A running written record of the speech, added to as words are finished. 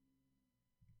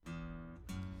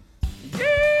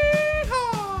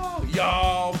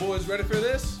ready for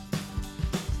this?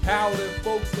 Howdy,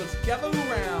 folks, let's gather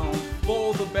around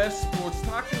for the best sports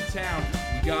talk in town.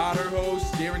 We got our hosts,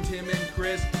 Darren, Tim, and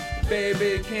Chris.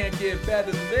 Baby, can't get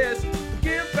better than this.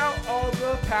 Give out all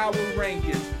the power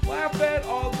rankings. Laugh at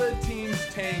all the teams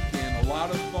tanking. A lot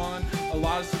of fun, a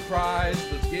lot of surprise.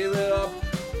 Let's give it up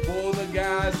for the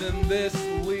guys in this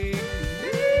league.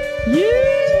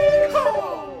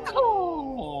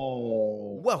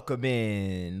 Welcome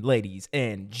in, ladies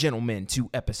and gentlemen, to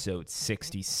episode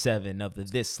 67 of the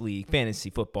This League Fantasy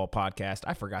Football Podcast.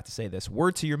 I forgot to say this.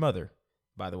 Word to your mother,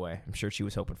 by the way. I'm sure she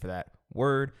was hoping for that.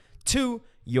 Word to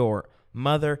your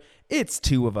mother. It's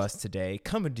two of us today,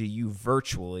 coming to you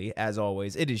virtually. As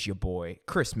always, it is your boy,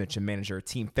 Chris Mitchum, manager of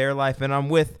Team Fairlife, and I'm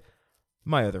with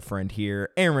my other friend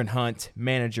here, Aaron Hunt,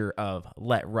 manager of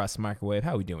Let Russ Microwave.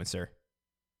 How we doing, sir?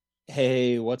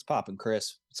 Hey, what's poppin',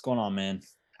 Chris? What's going on, man?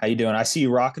 How you doing? I see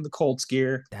you rocking the Colts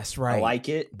gear. That's right. I like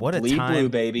it. What a Bleed time, blue,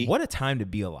 baby. What a time to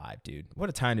be alive, dude. What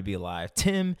a time to be alive.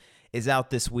 Tim is out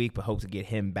this week, but hope to get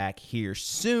him back here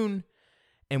soon.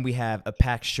 And we have a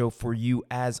packed show for you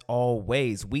as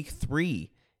always. Week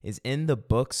 3 is in the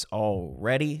books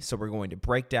already, so we're going to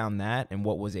break down that and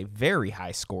what was a very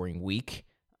high-scoring week,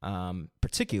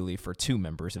 particularly for two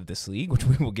members of this league, which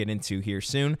we will get into here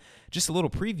soon. Just a little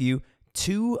preview.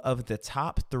 2 of the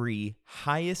top 3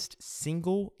 highest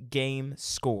single game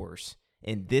scores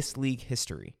in this league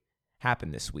history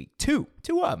happened this week. Two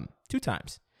of them, 2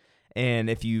 times. And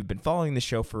if you've been following the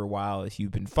show for a while, if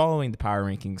you've been following the power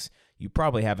rankings, you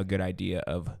probably have a good idea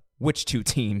of which 2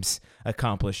 teams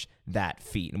accomplished that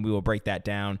feat. And we will break that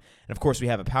down. And of course, we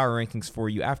have a power rankings for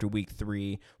you after week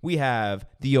 3. We have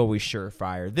the always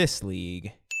surefire This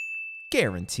League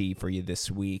guarantee for you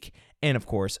this week. And of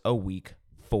course, a week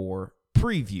 4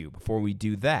 preview. Before we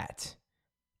do that,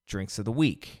 drinks of the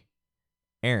week.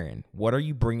 Aaron, what are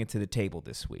you bringing to the table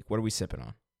this week? What are we sipping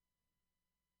on?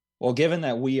 Well, given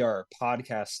that we are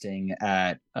podcasting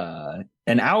at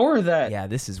an hour that... Yeah,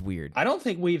 this is weird. I don't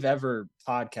think we've ever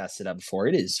podcasted at before.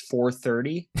 It is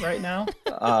 4:30 right now.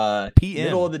 PM.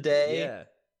 Middle of the day. Yeah.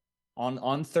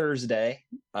 On Thursday.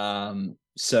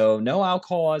 So no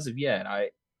alcohol as of yet.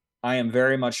 I am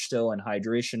very much still in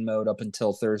hydration mode up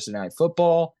until Thursday Night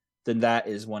Football. Then that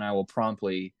is when I will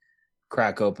promptly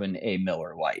crack open a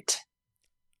Miller Lite.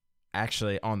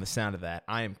 Actually, on the sound of that,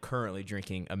 I am currently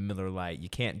drinking a Miller Lite. You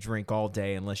can't drink all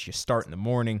day unless you start in the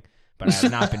morning, but I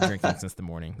have not been drinking since the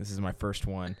morning. This is my first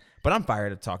one, but I'm fired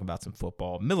to talk about some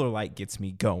football. Miller Lite gets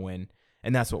me going,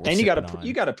 and that's what we're. And you got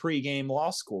a pregame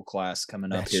law school class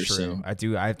coming up here soon. I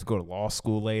do. I have to go to law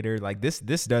school later. Like this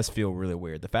does feel really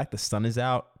weird. The fact the sun is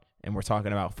out and we're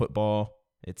talking about football,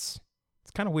 it's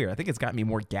kind of weird. I think it's got me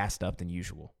more gassed up than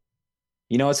usual.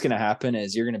 You know what's going to happen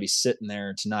is you're going to be sitting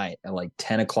there tonight at like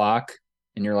 10 o'clock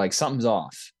and you're like, something's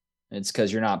off. It's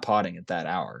because you're not potting at that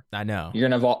hour. I know. You're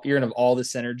going to have all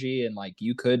this energy and like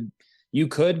you could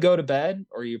go to bed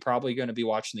or you're probably going to be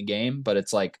watching the game, but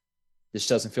it's like, this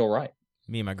doesn't feel right.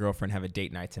 Me and my girlfriend have a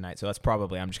date night tonight. So that's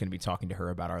probably, I'm just going to be talking to her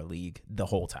about our league the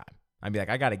whole time. I'd be like,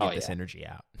 I got to get this energy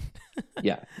out.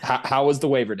 Yeah. How was the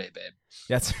waiver day, babe?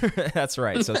 That's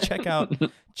right. So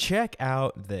check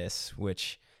out this,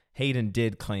 which Hayden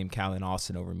did claim Callan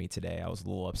Austin over me today. I was a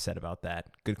little upset about that.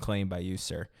 Good claim by you,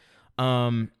 sir.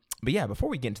 But yeah, before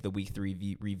we get into the week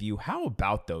 3 review, how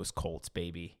about those Colts,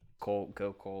 baby? Go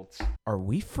Colts. Are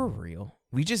we for real?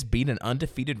 We just beat an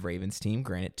undefeated Ravens team,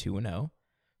 granted 2-0.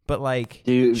 But like,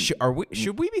 dude,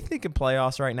 should we be thinking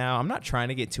playoffs right now? I'm not trying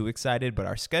to get too excited, but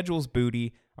our schedule's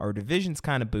booty. Our division's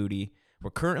kind of booty. We're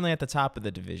currently at the top of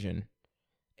the division,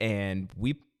 and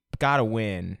we got to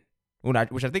win,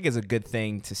 which I think is a good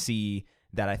thing to see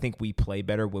that I think we play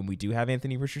better when we do have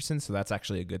Anthony Richardson, so that's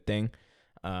actually a good thing.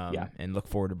 And look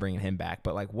forward to bringing him back.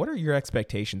 But like, what are your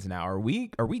expectations now? Are we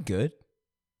good?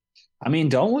 I mean,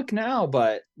 don't look now,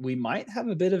 but we might have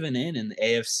a bit of an in the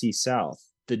AFC South.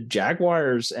 The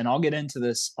Jaguars, and I'll get into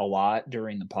this a lot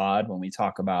during the pod when we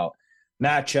talk about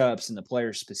matchups and the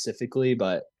players specifically,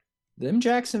 but them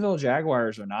Jacksonville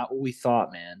Jaguars are not what we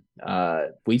thought,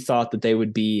 man. We thought that they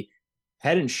would be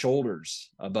head and shoulders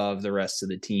above the rest of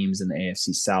the teams in the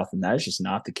AFC South, and that is just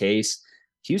not the case.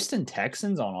 Houston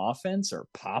Texans on offense are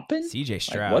popping. CJ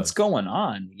Stroud. Like, what's going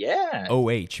on? Yeah.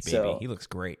 baby. He looks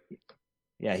great.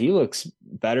 Yeah, he looks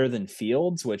better than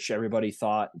Fields, which everybody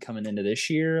thought coming into this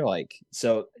year. Like,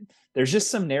 so there's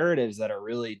just some narratives that are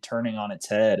really turning on its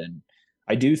head. And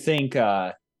I do think,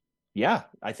 I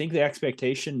think the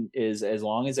expectation is as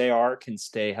long as AR can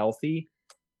stay healthy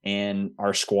and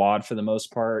our squad for the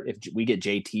most part, if we get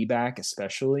JT back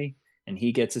especially, and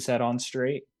he gets his head on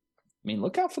straight, I mean,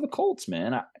 look out for the Colts,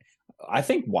 man. I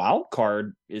think wild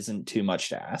card isn't too much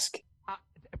to ask.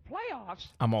 playoffs.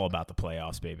 I'm all about the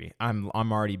playoffs, baby. I'm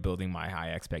already building my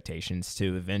high expectations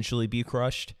to eventually be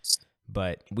crushed,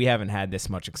 but we haven't had this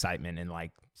much excitement in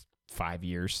like 5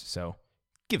 years, so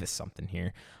give us something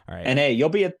here. All right. And hey, you'll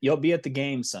be at the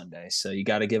game Sunday, so you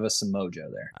got to give us some mojo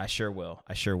there. I sure will.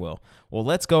 Well,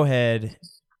 let's go ahead.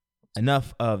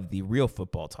 Enough of the real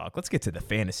football talk. Let's get to the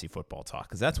fantasy football talk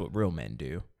because that's what real men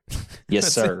do.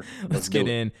 Yes, sir. Let's get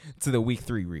into the week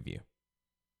 3 review.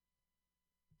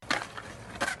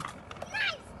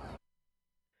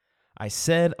 I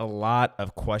said a lot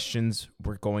of questions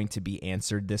were going to be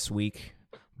answered this week,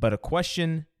 but a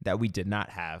question that we did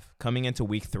not have coming into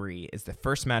week 3 is the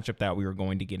first matchup that we were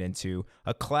going to get into,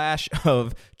 a clash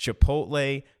of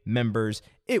Chipotle members.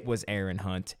 It was Aaron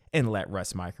Hunt and Let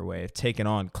Russ Microwave taking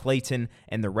on Clayton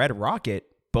and the Red Rocket.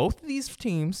 Both of these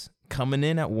teams coming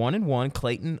in at 1-1.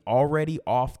 Clayton already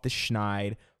off the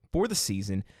schneid for the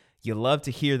season. You love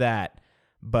to hear that.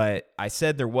 But I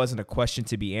said there wasn't a question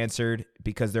to be answered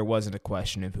because there wasn't a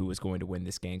question of who was going to win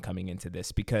this game coming into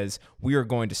this, because we are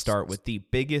going to start with the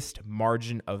biggest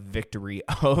margin of victory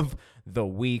of the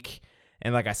week.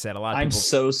 And like I said, I'm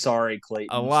so sorry,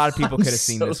 Clayton. A lot of people could have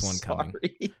seen this one coming.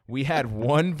 We had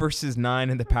 1 versus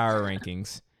 9 in the power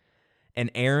rankings,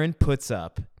 and Aaron puts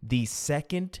up the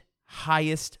second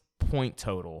highest point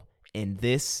total in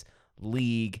this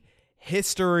league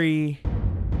history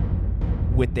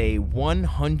with a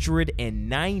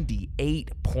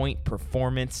 198-point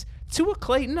performance to a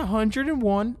Clayton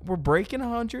 101. We're breaking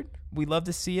 100. We love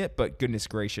to see it, but goodness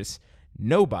gracious,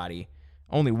 nobody,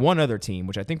 only one other team,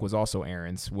 which I think was also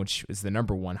Aaron's, which is the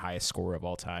number 1 highest scorer of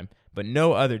all time, but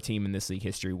no other team in this league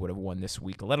history would have won this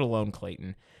week, let alone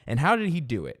Clayton. And how did he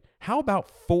do it? How about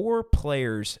 4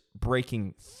 players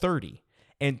breaking 30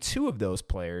 and 2 of those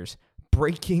players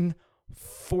breaking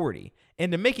 40?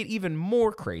 And to make it even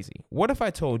more crazy, what if I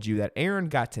told you that Aaron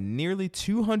got to nearly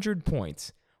 200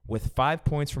 points with 5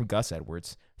 points from Gus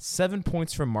Edwards, 7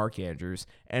 points from Mark Andrews,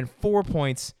 and 4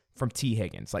 points from T.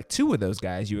 Higgins? Like 2 of those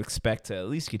guys you expect to at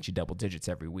least get you double digits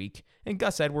every week. And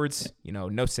Gus Edwards, no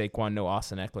Saquon, no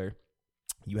Austin Eckler.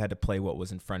 You had to play what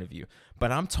was in front of you.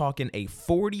 But I'm talking a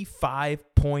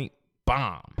 45-point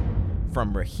bomb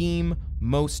from Raheem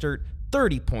Mostert,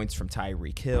 30 points from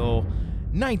Tyreek Hill,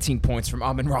 19 points from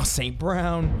Amon-Ra St.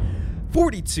 Brown,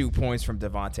 42 points from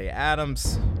Devontae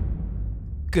Adams.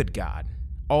 Good God.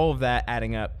 All of that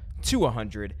adding up to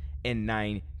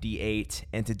 198.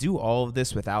 And to do all of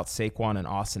this without Saquon and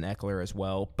Austin Eckler as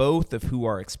well, both of who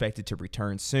are expected to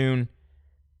return soon,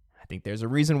 I think there's a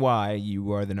reason why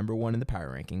you are the number 1 in the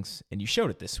power rankings, and you showed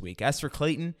it this week. As for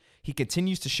Clayton, he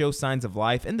continues to show signs of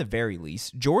life. In the very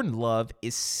least, Jordan Love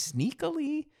is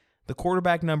sneakily the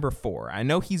quarterback number 4. I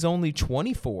know he's only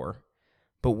 24,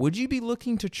 but would you be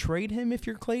looking to trade him if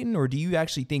you're Clayton, or do you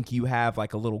actually think you have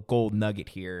like a little gold nugget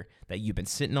here that you've been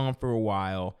sitting on for a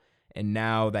while, and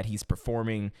now that he's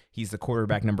performing, he's the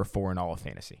quarterback number 4 in all of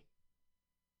fantasy?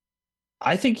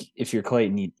 I think if you're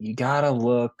Clayton, you got to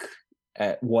look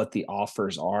at what the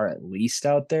offers are at least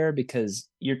out there, because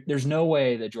there's no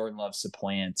way that Jordan Love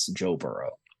supplants Joe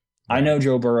Burrow. Right. I know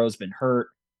Joe Burrow's been hurt.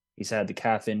 He's had the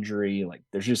calf injury. Like,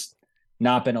 there's just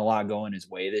not been a lot going his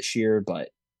way this year. But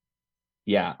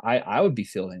yeah, I would be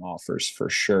fielding offers for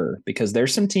sure, because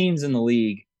there's some teams in the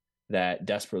league that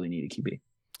desperately need a QB.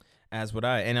 As would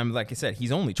I. And I'm like I said,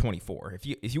 he's only 24.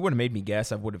 If you would have made me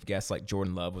guess, I would have guessed like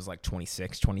Jordan Love was like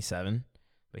 26, 27.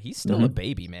 But he's still a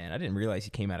baby, man. I didn't realize he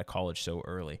came out of college so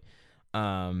early.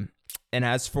 And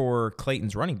as for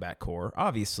Clayton's running back core,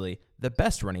 obviously the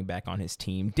best running back on his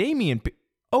team,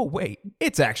 oh, wait,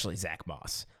 it's actually Zach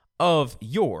Moss of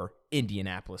your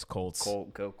Indianapolis Colts.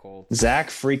 Go Colts. Zach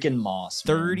freaking Moss.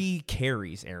 30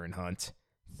 carries, Aaron Hunt.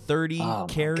 30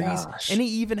 carries. And he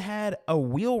even had a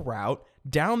wheel route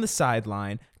down the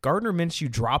sideline. Gardner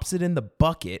Minshew drops it in the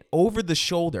bucket over the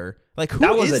shoulder. Like,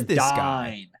 who is this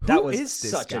guy? That was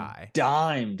such a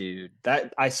dime, dude.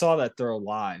 That I saw that throw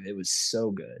live. It was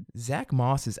so good. Zach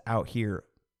Moss is out here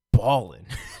balling,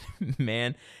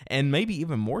 man, and maybe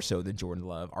even more so than Jordan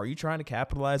Love. Are you trying to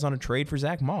capitalize on a trade for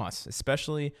Zach Moss,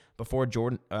 especially before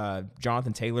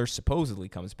Jonathan Taylor supposedly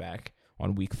comes back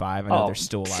on week 5? I know there's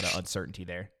still a lot of uncertainty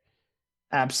there.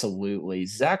 Absolutely.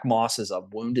 Zach Moss is a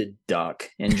wounded duck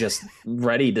and just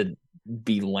ready to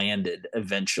be landed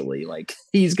eventually. Like,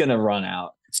 he's going to run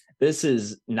out. This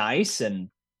is nice. And,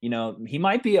 he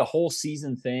might be a whole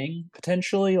season thing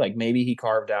potentially. Like, maybe he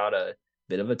carved out a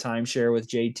bit of a timeshare with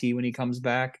JT when he comes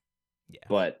back. Yeah.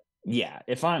 But yeah,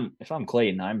 if I'm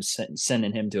Clayton, I'm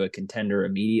sending him to a contender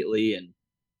immediately, and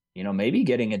maybe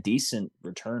getting a decent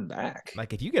return back.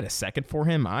 Like, if you get a second for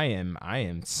him, I am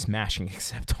smashing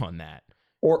accept on that.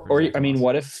 Or Zach I mean,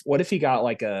 Moss. what if he got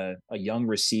like a young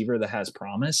receiver that has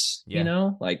promise,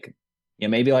 Yeah. like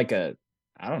maybe like a,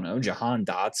 I don't know, Jahan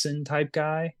Dotson type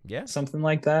guy, Yeah, something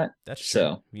like that. that's true.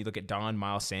 So You look at Don,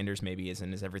 Miles Sanders maybe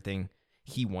isn't as everything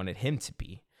he wanted him to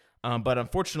be. But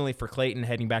unfortunately for Clayton,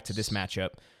 heading back to this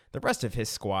matchup, the rest of his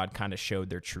squad kind of showed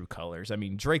their true colors. I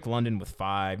mean, Drake London with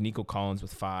 5, Nico Collins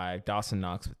with 5, Dawson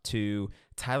Knox with 2,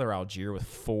 Tyler Algier with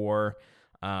 4.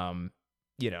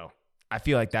 I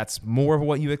feel like that's more of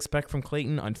what you expect from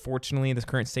Clayton, unfortunately, in the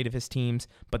current state of his teams.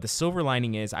 But the silver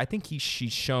lining is I think he's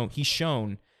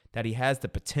shown that he has the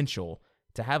potential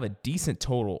to have a decent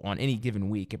total on any given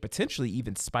week and potentially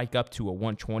even spike up to a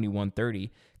 120,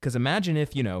 130. Because imagine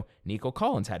if, Nico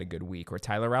Collins had a good week or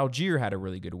Tyler Algier had a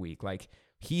really good week. Like,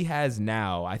 he has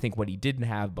now, I think, what he didn't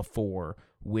have before,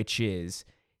 which is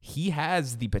he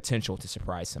has the potential to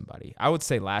surprise somebody. I would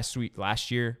say last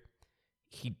year,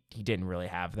 he didn't really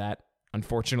have that,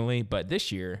 unfortunately. But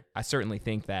this year, I certainly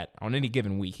think that on any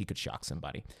given week, he could shock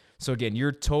somebody. So again,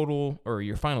 your total or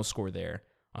your final score there,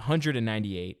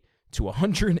 198 to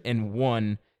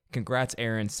 101. Congrats,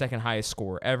 Aaron. Second highest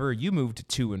score ever. You moved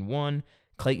to 2-1.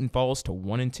 Clayton falls to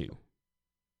 1-2.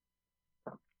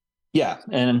 yeah,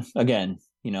 and again,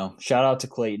 shout out to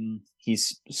Clayton.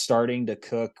 He's starting to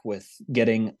cook with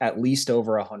getting at least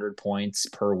over 100 points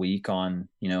per week on,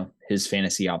 his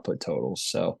fantasy output totals.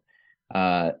 So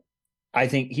I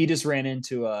think he just ran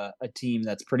into a team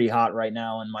that's pretty hot right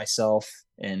now, and myself.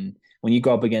 And when you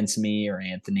go up against me or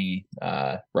Anthony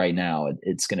right now,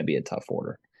 it's going to be a tough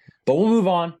order. But we'll move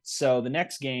on. So the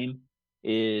next game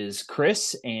is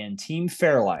Chris and Team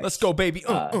Fairlife. Let's go, baby.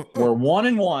 We're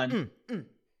 1-1.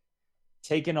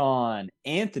 Taking on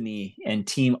Anthony and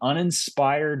Team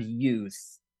Uninspired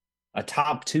Youth, a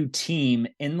top 2 team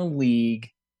in the league,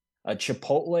 a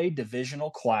Chipotle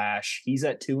divisional clash. He's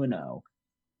at 2-0.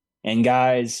 And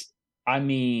guys, I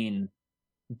mean,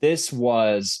 this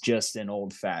was just an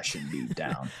old-fashioned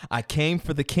beatdown. I came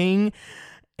for the king,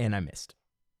 and I missed.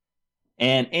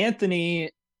 And Anthony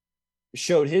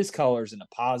showed his colors in a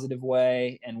positive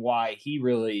way and why he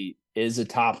really is a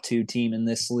top 2 team in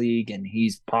this league, and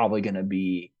he's probably going to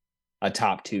be a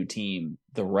top 2 team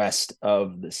the rest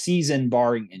of the season,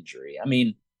 barring injury. I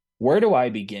mean, where do I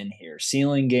begin here?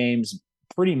 Ceiling games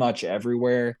pretty much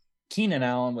everywhere. Keenan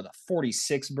Allen with a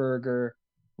 46 burger,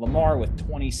 Lamar with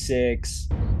 26,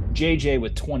 JJ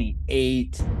with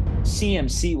 28,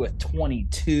 CMC with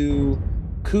 22,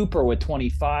 Cooper with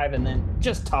 25, and then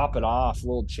just top it off,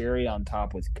 little cherry on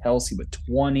top with Kelsey with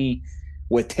 20,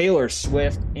 with Taylor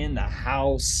Swift in the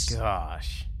house.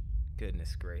 Gosh,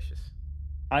 goodness gracious.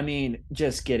 I mean,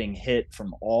 just getting hit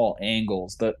from all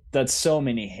angles. That's so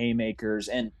many haymakers.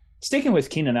 And sticking with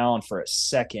Keenan Allen for a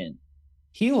second,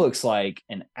 he looks like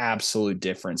an absolute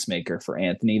difference maker for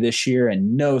Anthony this year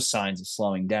and no signs of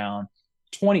slowing down.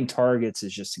 20 targets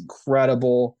is just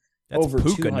incredible. That's over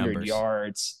Puka 200 numbers.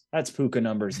 yards. That's Puka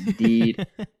numbers indeed.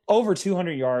 Over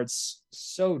 200 yards,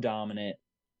 so dominant.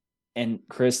 And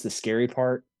Chris, the scary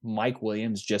part, Mike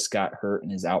Williams just got hurt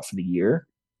and is out for the year.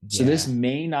 So this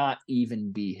may not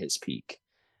even be his peak.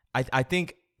 I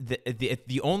think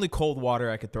the only cold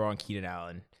water I could throw on Keenan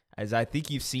Allen, as I think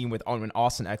you've seen when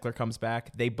Austin Eckler comes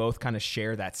back, they both kind of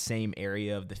share that same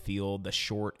area of the field, the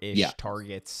short-ish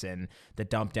targets and the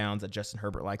dump downs that Justin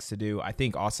Herbert likes to do. I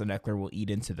think Austin Eckler will eat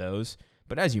into those.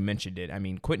 But as you mentioned it, I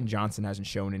mean, Quentin Johnson hasn't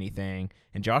shown anything,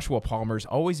 and Joshua Palmer's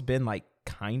always been like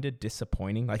kind of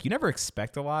disappointing. Like, you never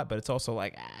expect a lot, but it's also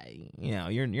like,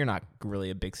 you're not really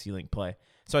a big ceiling play.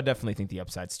 So I definitely think the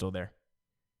upside's still there.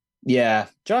 Yeah,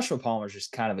 Joshua Palmer's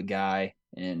just kind of a guy,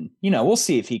 and we'll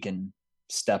see if he can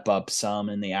step up some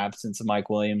in the absence of Mike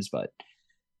Williams, but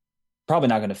probably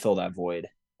not going to fill that void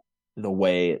the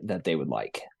way that they would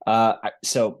like.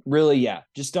 So really,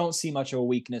 just don't see much of a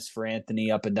weakness for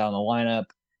Anthony up and down the lineup.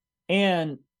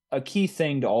 And a key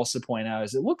thing to also point out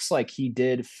is it looks like he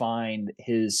did find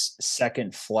his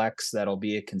second flex that'll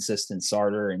be a consistent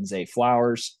starter in Zay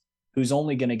Flowers, who's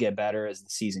only going to get better as the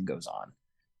season goes on.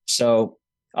 So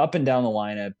up and down the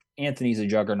lineup, Anthony's a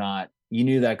juggernaut. You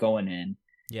knew that going in.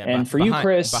 Yeah, and for you,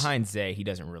 Chris, behind Zay, he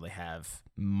doesn't really have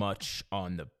much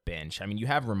on the bench. I mean, you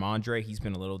have Ramondre; he's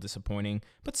been a little disappointing,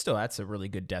 but still, that's a really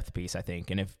good depth piece, I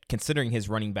think. And if considering his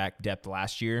running back depth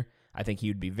last year, I think he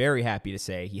would be very happy to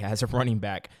say he has a running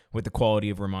back with the quality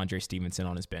of Ramondre Stevenson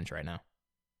on his bench right now.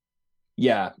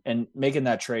 Yeah, and making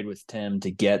that trade with Tim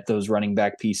to get those running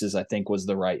back pieces, I think, was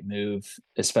the right move,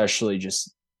 especially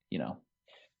just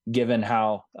given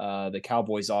how the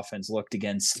Cowboys' offense looked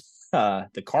against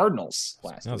the Cardinals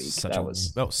last week. That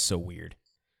was so weird.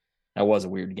 That was a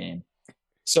weird game.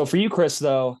 So for you, Chris,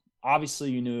 though, obviously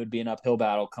you knew it'd be an uphill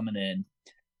battle coming in,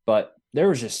 but there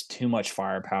was just too much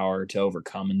firepower to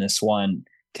overcome in this one.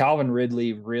 Calvin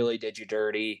Ridley really did you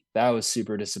dirty. That was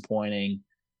super disappointing.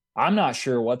 I'm not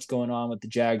sure what's going on with the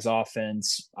Jags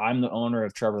offense. I'm the owner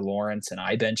of Trevor Lawrence, and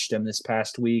I benched him this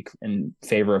past week in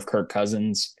favor of Kirk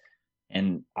Cousins.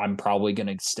 And I'm probably going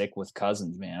to stick with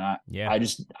Cousins, man. I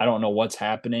don't know what's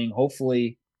happening.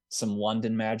 Hopefully some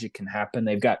London magic can happen.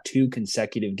 They've got 2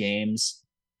 consecutive games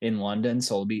in London,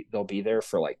 so they'll be there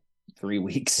for like 3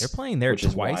 weeks. They're playing there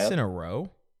twice in a row.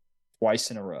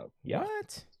 Twice in a row. Yeah.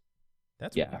 What?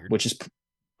 That's weird. Which is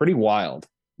pretty wild.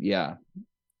 Yeah.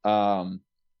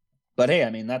 But hey,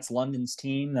 I mean, that's London's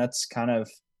team. That's kind of,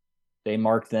 they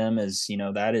mark them as,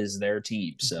 that is their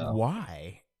team. So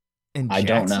why? And I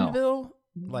don't know. Jacksonville?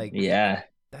 Like, yeah,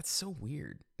 that's so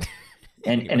weird.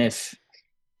 And if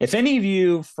any of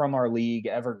you from our league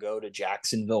ever go to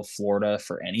Jacksonville, Florida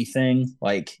for anything,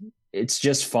 like, it's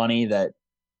just funny that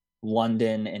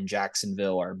London and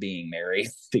Jacksonville are being married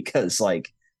because,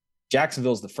 like,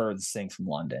 Jacksonville's the furthest thing from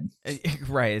London.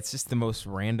 Right. It's just the most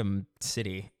random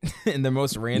city and the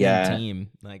most random team.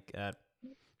 Like, I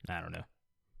don't know.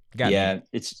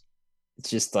 It's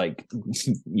just like,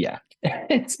 yeah,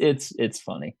 it's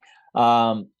funny.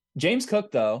 James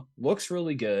Cook, though, looks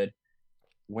really good.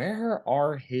 Where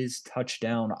are his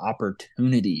touchdown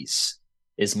opportunities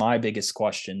is my biggest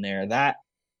question there.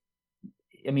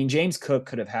 James Cook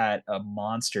could have had a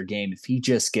monster game if he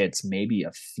just gets maybe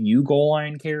a few goal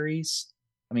line carries.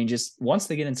 I mean, just once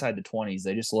they get inside the 20s,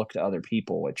 they just look to other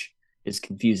people, which is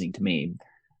confusing to me.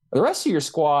 The rest of your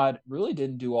squad really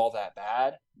didn't do all that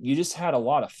bad. You just had a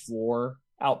lot of floor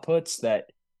outputs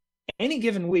that any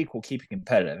given week will keep you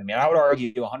competitive. I mean, I would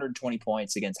argue 120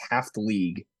 points against half the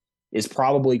league is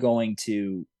probably going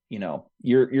to,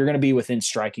 you're going to be within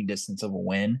striking distance of a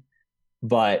win.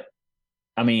 But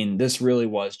I mean, this really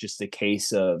was just a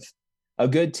case of a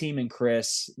good team and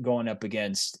Chris going up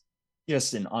against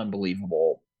just an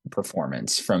unbelievable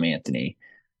performance from Anthony.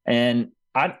 And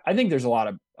I think there's a lot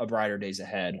of brighter days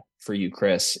ahead for you,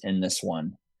 Chris, in this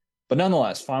one. But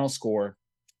nonetheless, final score,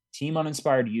 Team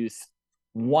Uninspired Youth,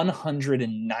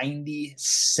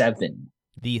 197.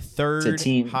 The third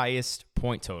highest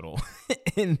point total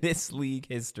in this league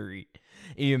history.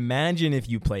 Imagine if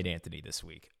you played Anthony this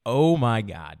week. Oh, my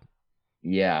God.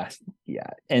 Yeah.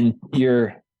 And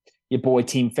your boy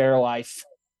Team Fairlife,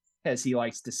 as he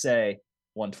likes to say,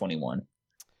 121.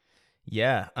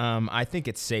 Yeah. I think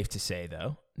it's safe to say,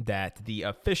 though, that the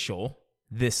official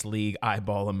This League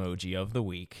eyeball emoji of the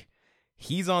week,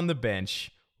 he's on the bench,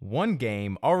 one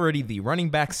game, already the running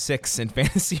back 6 in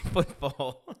fantasy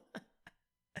football.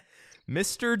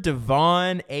 Mr.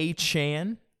 Devon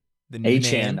Achane.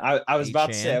 Achane. I was about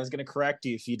to say, I was going to correct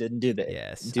you if you didn't do that.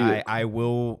 Yes. I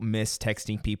will miss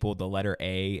texting people the letter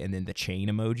A and then the chain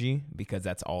emoji because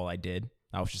that's all I did.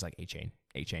 I was just like,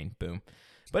 Achane, boom.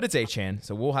 But it's Achane,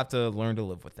 so we'll have to learn to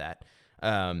live with that.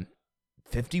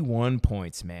 51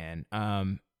 points, man.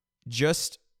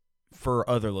 Just for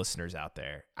other listeners out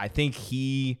there, I think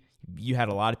you had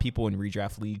a lot of people in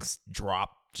redraft leagues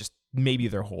drop just maybe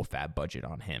their whole fab budget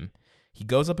on him. He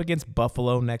goes up against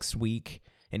Buffalo next week,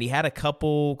 and he had a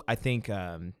couple, I think,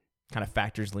 kind of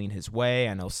factors lean his way.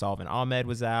 I know Salvin Ahmed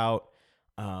was out.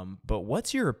 But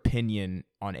what's your opinion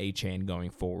on Achane going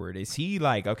forward? Is he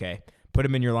like, okay, put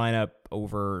him in your lineup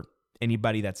over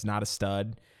anybody that's not a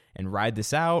stud and ride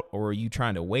this out? Or are you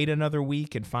trying to wait another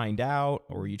week and find out?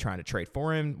 Or are you trying to trade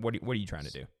for him? What are you trying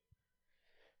to do?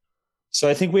 So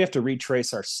I think we have to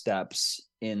retrace our steps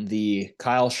in the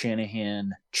Kyle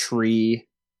Shanahan tree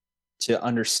to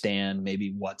understand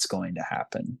maybe what's going to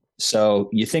happen. So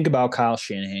you think about Kyle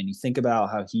Shanahan, you think about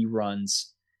how he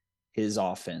runs his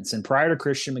offense. And prior to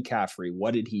Christian McCaffrey,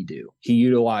 what did he do? He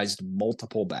utilized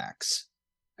multiple backs.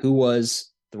 Who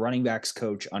was the running backs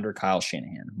coach under Kyle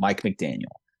Shanahan? Mike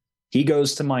McDaniel. He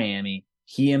goes to Miami.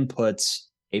 He inputs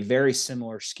a very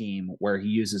similar scheme where he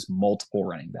uses multiple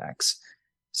running backs.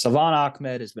 Salvon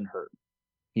Ahmed has been hurt.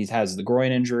 He has the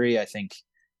groin injury. I think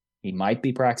he might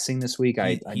be practicing this week.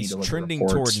 He's trending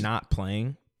toward not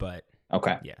playing, but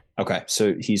okay. Yeah. Okay.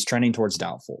 So he's trending towards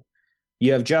doubtful.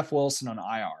 You have Jeff Wilson on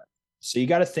IR. So you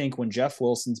got to think when Jeff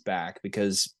Wilson's back,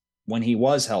 because when he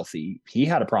was healthy, he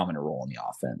had a prominent role in the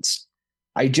offense.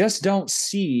 I just don't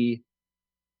see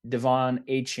Devon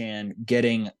Achane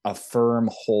getting a firm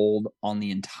hold on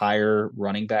the entire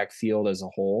running back field as a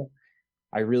whole.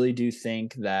 I really do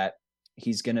think that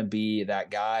he's going to be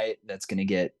that guy that's going to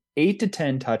get 8 to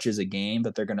 10 touches a game,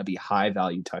 but they're going to be high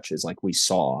value touches like we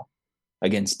saw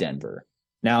against Denver.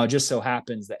 Now, it just so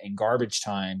happens that in garbage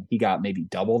time, he got maybe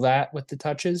double that with the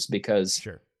touches because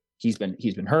he's been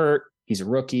hurt. He's a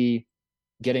rookie.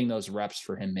 Getting those reps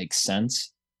for him makes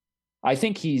sense. I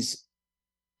think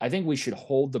we should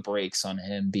hold the brakes on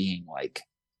him being like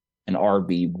an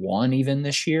RB1 even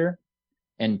this year,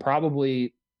 and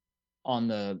probably on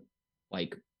the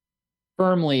like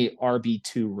firmly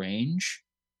RB2 range,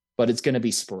 but it's going to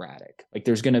be sporadic. Like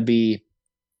there's going to be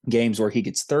games where he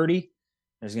gets 30.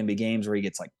 There's going to be games where he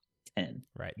gets like 10.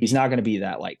 Right. He's not going to be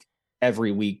that like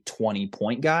every week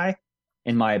 20-point guy,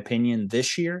 in my opinion,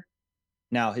 this year.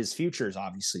 Now, his future is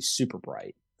obviously super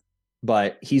bright,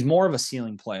 but he's more of a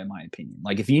ceiling play, in my opinion.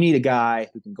 Like if you need a guy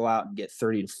who can go out and get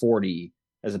 30 to 40,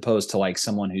 as opposed to like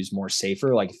someone who's more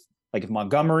safer, like if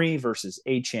Montgomery versus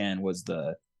Achane was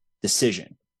the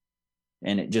decision,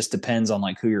 and it just depends on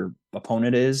like who your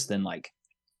opponent is, then like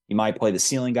you might play the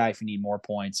ceiling guy if you need more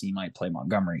points, and you might play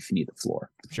Montgomery if you need the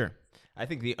floor. Sure. I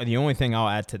think the only thing I'll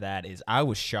add to that is I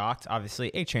was shocked.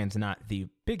 Obviously, Achane's not the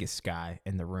biggest guy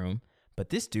in the room, but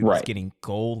this dude was getting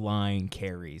goal line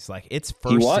carries. Like it's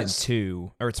first and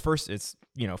 2, or it's first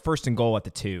and goal at the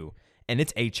 2, and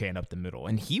it's Achane up the middle,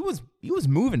 and he was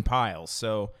moving piles.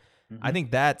 So I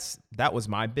think that was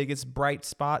my biggest bright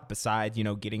spot. Besides,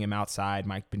 getting him outside,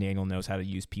 Mike McDaniel knows how to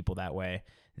use people that way.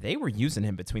 They were using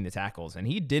him between the tackles, and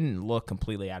he didn't look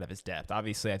completely out of his depth.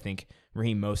 Obviously, I think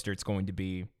Raheem Mostert's going to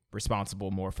be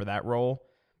responsible more for that role,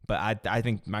 but I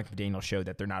think Mike McDaniel showed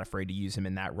that they're not afraid to use him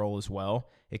in that role as well.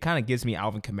 It kind of gives me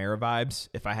Alvin Kamara vibes.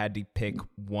 If I had to pick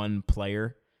one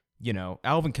player,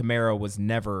 Alvin Kamara was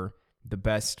never the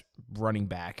best running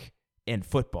back in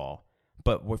football,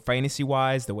 but with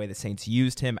fantasy-wise, the way the Saints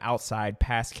used him outside,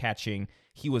 pass catching,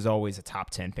 he was always a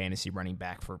top 10 fantasy running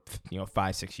back for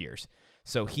 5-6 years.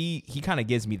 So he kind of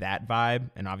gives me that vibe,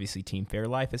 and obviously Team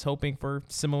Fairlife is hoping for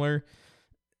similar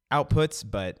outputs,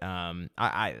 but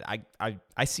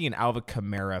I see an Alvin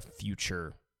Kamara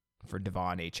future for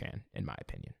Devon Achane, in my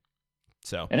opinion.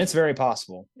 So, and it's very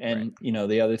possible. And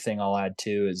the other thing I'll add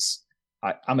too is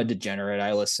I'm a degenerate.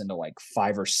 I listen to like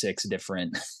 5 or 6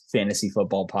 different fantasy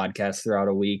football podcasts throughout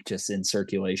a week, just in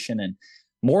circulation, and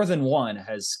more than one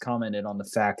has commented on the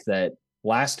fact that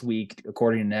last week,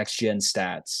 according to Next Gen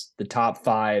Stats, the top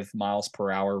 5 miles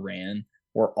per hour ran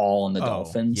were all in the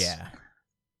Dolphins. Yeah.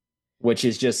 Which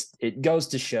is just, it goes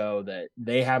to show that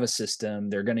they have a system.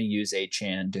 They're going to use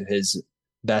Achane to his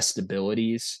best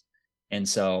abilities. And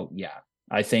so, yeah,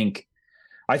 I think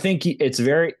it's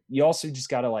very, you also just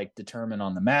got to like determine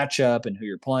on the matchup and who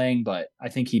you're playing, but I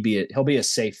think he'll be a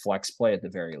safe flex play at the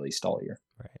very least all year.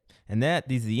 Right. And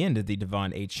that is the end of the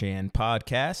Devon Achane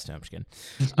podcast. No, I'm just kidding.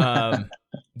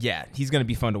 Yeah, he's going to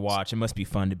be fun to watch. It must be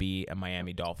fun to be a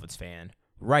Miami Dolphins fan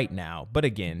right now. But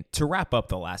again, to wrap up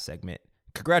the last segment,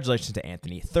 congratulations to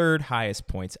Anthony. 3rd highest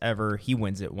points ever. He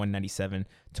wins it 197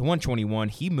 to 121.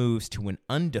 He moves to an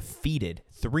undefeated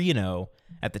 3-0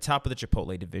 at the top of the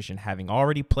Chipotle division, having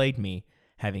already played me,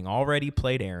 having already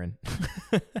played Aaron,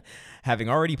 having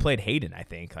already played Hayden, I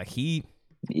think. Like 3-0,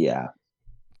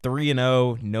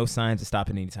 no signs of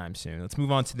stopping anytime soon. Let's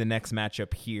move on to the next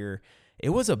matchup here. It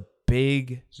was a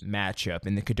big matchup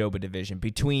in the Qdoba division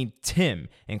between Tim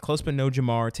and Close But No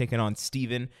Jamar taking on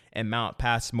Steven and Mount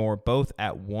Passmore, both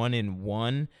at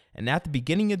 1-1. And at the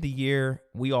beginning of the year,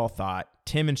 we all thought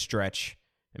Tim and Stretch,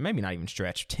 and maybe not even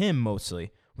Stretch, Tim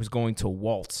mostly, was going to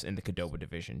waltz in the Qdoba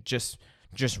division. Just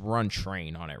run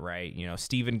train on it, right?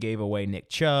 Steven gave away Nick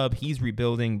Chubb. He's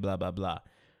rebuilding, blah, blah, blah.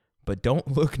 But don't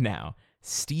look now.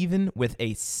 Steven with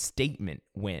a statement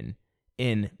win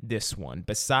in this one.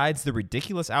 Besides the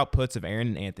ridiculous outputs of Aaron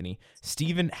and Anthony,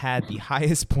 Steven had the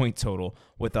highest point total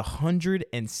with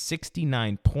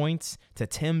 169 points to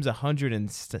Tim's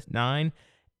 109.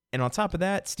 And on top of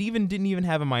that, Steven didn't even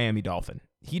have a Miami Dolphin.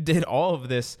 He did all of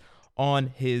this on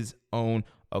his own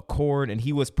accord, and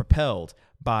he was propelled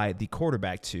by the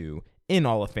quarterback two in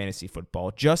all of fantasy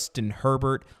football, Justin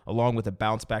Herbert, along with a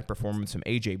bounce-back performance from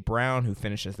A.J. Brown, who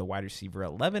finished as the wide receiver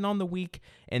 11 on the week,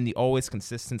 and the always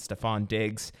consistent Stephon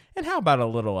Diggs. And how about a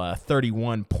little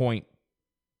 31-point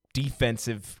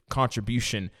defensive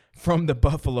contribution from the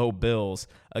Buffalo Bills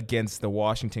against the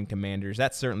Washington Commanders?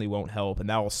 That certainly won't help, and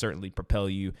that will certainly propel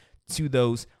you to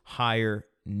those higher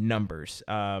numbers.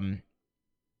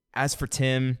 As for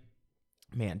Tim,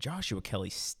 man, Joshua Kelly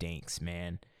stinks,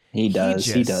 man. He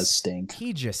does stink.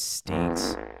 He just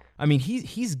stinks. I mean,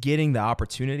 he's getting the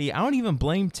opportunity. I don't even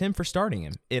blame Tim for starting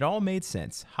him. It all made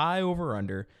sense. High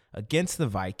over-under against the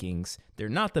Vikings. They're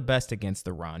not the best against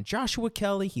the run. Joshua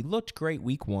Kelly, he looked great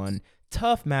week 1.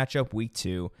 Tough matchup week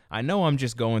 2. I know I'm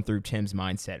just going through Tim's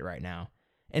mindset right now.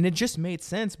 And it just made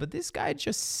sense, but this guy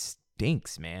just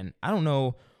stinks, man. I don't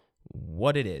know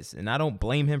what it is, and I don't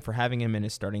blame him for having him in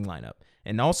his starting lineup.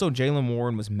 And also, Jaylen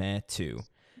Warren was meh, too.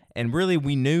 And really,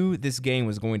 we knew this game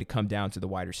was going to come down to the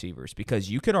wide receivers because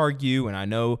you could argue, and I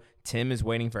know Tim is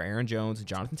waiting for Aaron Jones and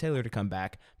Jonathan Taylor to come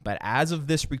back, but as of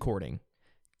this recording,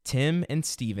 Tim and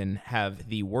Steven have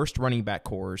the worst running back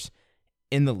cores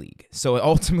in the league. So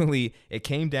ultimately, it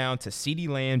came down to CeeDee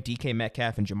Lamb, DK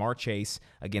Metcalf, and Jamar Chase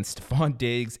against Stephon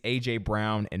Diggs, A.J.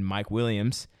 Brown, and Mike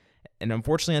Williams. And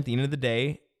unfortunately, at the end of the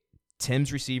day,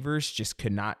 Tim's receivers just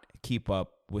could not keep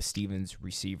up with Steven's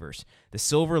receivers. The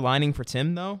silver lining for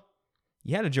Tim, though,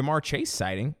 you had a Jamar Chase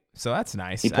sighting, so that's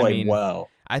nice. He played well.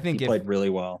 I think he played really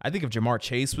well. I think if Jamar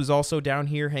Chase was also down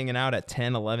here hanging out at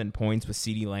 10, 11 points with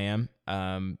CeeDee Lamb,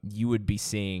 you would be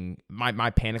seeing my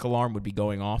panic alarm would be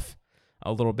going off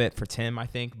a little bit for Tim, I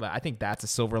think. But I think that's a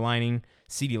silver lining.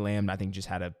 CeeDee Lamb, I think, just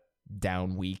had a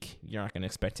down week. You're not going to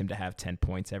expect him to have 10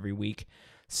 points every week.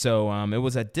 So it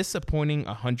was a disappointing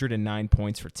 109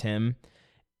 points for Tim.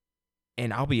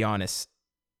 And I'll be honest,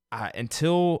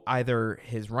 until either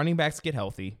his running backs get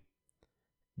healthy,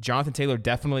 Jonathan Taylor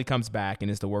definitely comes back and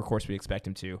is the workhorse we expect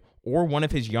him to, or one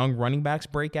of his young running backs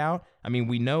break out. I mean,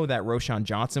 we know that Roschon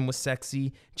Johnson was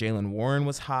sexy. Jaylen Warren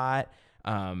was hot.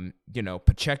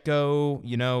 Pacheco,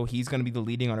 he's going to be the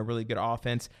leading on a really good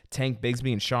offense. Tank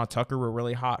Bigsby and Sean Tucker were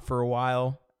really hot for a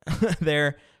while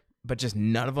there, but just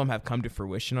none of them have come to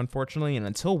fruition, unfortunately. And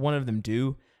until one of them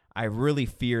do, I really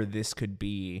fear this could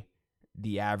be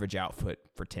the average output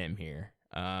for Tim here.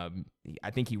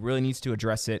 I think he really needs to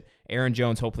address it. Aaron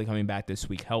Jones hopefully coming back this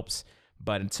week helps,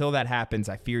 but until that happens,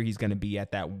 I fear he's going to be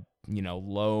at that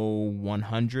low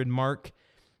 100 mark.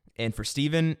 And for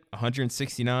Steven,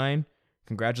 169.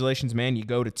 Congratulations, man. You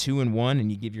go to 2-1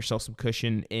 and you give yourself some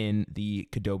cushion in the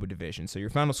Qdoba division. So your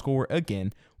final score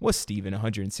again was Steven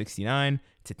 169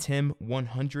 to Tim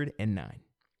 109.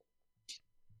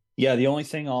 Yeah, the only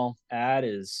thing I'll add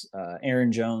is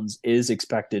Aaron Jones is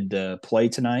expected to play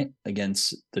tonight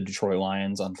against the Detroit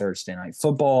Lions on Thursday Night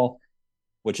Football,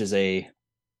 which is a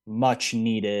much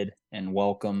needed and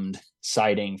welcomed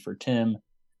sighting for Tim.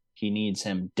 He needs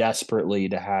him desperately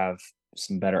to have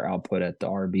some better output at the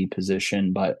RB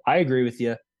position. But I agree with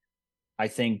you. I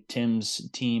think Tim's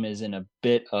team is in a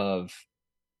bit of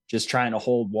just trying to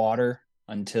hold water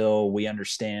until we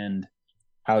understand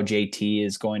how JT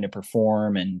is going to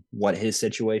perform and what his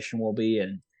situation will be.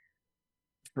 And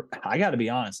I got to be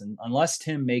honest, unless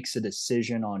Tim makes a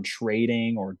decision on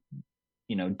trading or,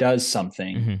 does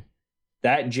something,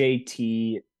 that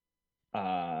JT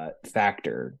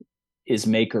factor is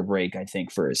make or break, I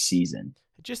think, for a season.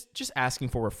 Just asking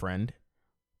for a friend.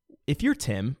 If you're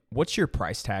Tim, what's your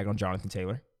price tag on Jonathan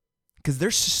Taylor? Because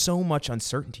there's so much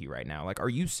uncertainty right now. Like, are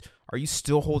you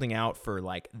still holding out for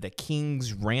like the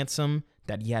king's ransom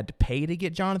that he had to pay to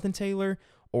get Jonathan Taylor?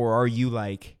 Or are you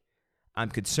like, I'm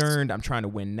concerned, I'm trying to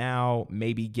win now,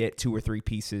 maybe get 2 or 3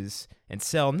 pieces and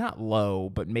sell, not low,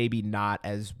 but maybe not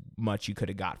as much you could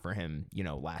have got for him,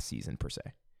 last season per se?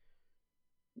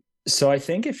 So I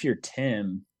think if you're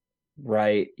Tim,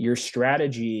 right, your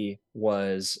strategy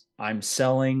was I'm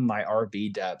selling my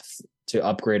RB depth to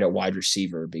upgrade at wide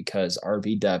receiver because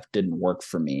RB depth didn't work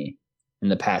for me in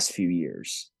the past few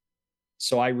years.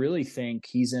 So I really think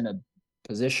he's in a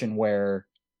position where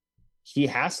he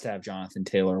has to have Jonathan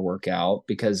Taylor work out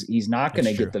because he's not going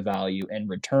to get the value in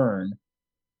return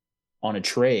on a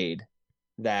trade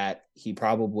that he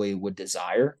probably would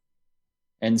desire.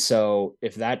 And so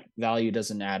if that value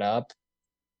doesn't add up,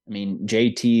 I mean,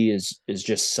 JT is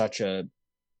just such a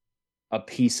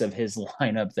piece of his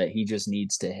lineup that he just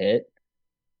needs to hit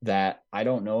that I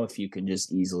don't know if you can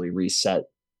just easily reset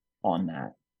on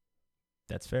that.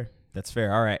 That's fair.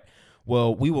 All right.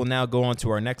 Well, we will now go on to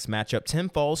our next matchup. Tim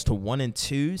falls to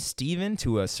 1-2. Steven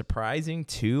to a surprising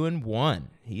 2-1.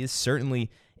 He is certainly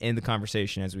in the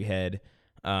conversation as we head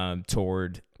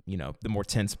toward, the more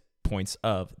tense points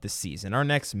of the season. Our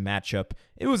next matchup,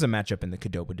 it was a matchup in the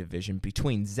Qdoba division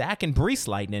between Zach and Brees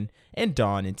Lightning and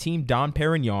Don and Team Don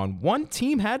Perignon. One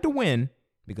team had to win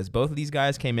because both of these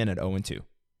guys came in at 0-2.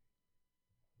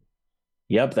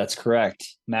 Yep, that's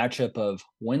correct. Matchup of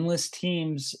winless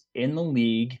teams in the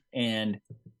league, and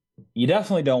you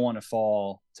definitely don't want to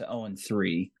fall to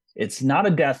 0-3. It's not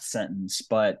a death sentence,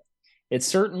 but it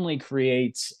certainly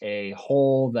creates a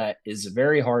hole that is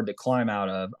very hard to climb out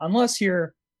of unless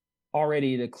you're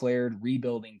already declared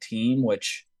rebuilding team,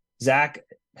 which Zach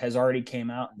has already came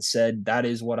out and said that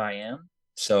is what I am.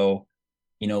 So,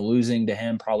 losing to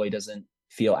him probably doesn't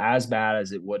feel as bad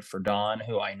as it would for Don,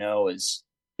 who I know is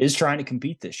trying to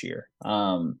compete this year.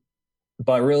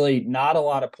 But really not a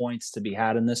lot of points to be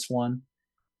had in this one.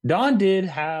 Don did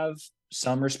have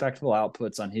some respectable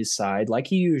outputs on his side, like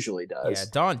he usually does.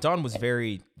 Yeah, Don was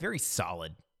very, very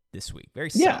solid this week. Very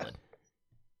solid.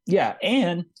 Yeah,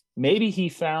 and maybe he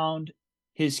found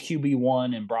his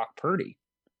QB1 in Brock Purdy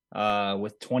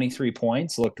with 23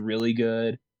 points. Looked really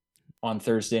good on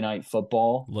Thursday Night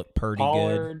Football. Looked pretty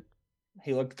Pollard, good.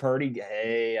 He looked pretty.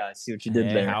 Hey, I see what you did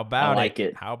Hey, there. how about I like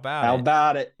it? How about How it?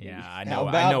 about it? Yeah, I How know.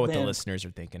 about I know what the them? listeners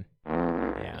are thinking.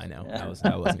 Yeah, I know.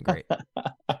 That wasn't great.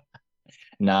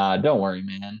 Nah, don't worry,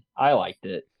 man. I liked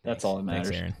it. That's Thanks. all that matters.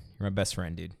 Thanks, Aaron. You're my best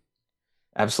friend, dude.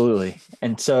 Absolutely.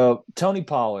 And so Tony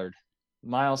Pollard,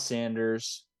 Miles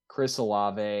Sanders, Chris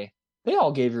Olave, they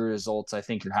all gave you results I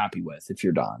think you're happy with if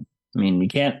you're done. I mean, you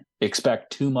can't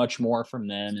expect too much more from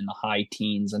them in the high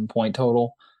teens and point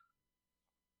total.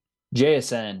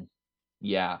 JSN,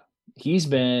 yeah, he's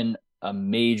been a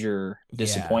major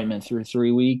disappointment through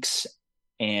 3 weeks.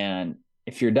 And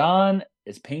if you're done,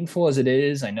 as painful as it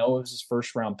is, I know it was his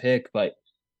first round pick, but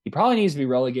he probably needs to be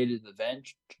relegated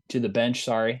to the bench,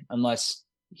 unless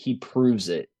he proves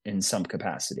it in some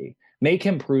capacity. Make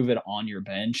him prove it on your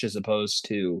bench as opposed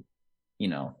to,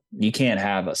 you can't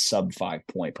have a sub 5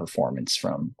 point performance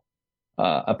from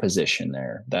a position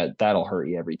there. That'll hurt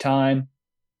you every time.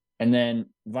 And then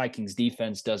Vikings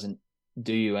defense doesn't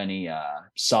do you any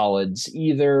solids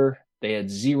either. They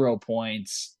had 0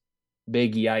 points.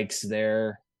 Big yikes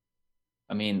there.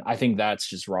 I mean, I think that's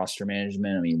just roster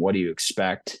management. I mean, what do you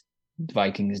expect?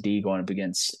 Vikings D going up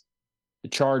against the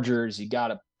Chargers. You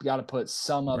gotta put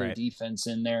some other defense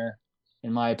in there,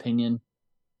 in my opinion.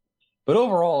 But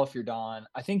overall, if you're Don,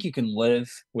 I think you can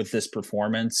live with this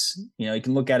performance. You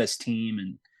can look at his team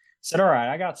and said, all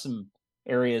right, I got some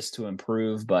areas to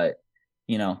improve, but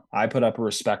I put up a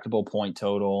respectable point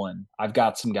total and I've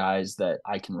got some guys that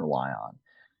I can rely on.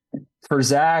 For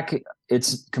Zach,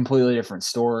 it's a completely different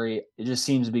story. It just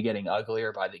seems to be getting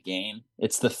uglier by the game.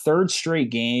 It's the third straight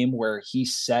game where he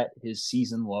set his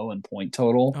season low in point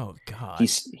total. Oh, God.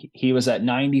 He was at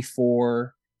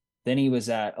 94. Then he was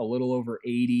at a little over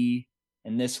 80.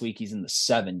 And this week he's in the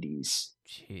 70s.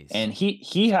 Jeez. And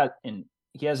he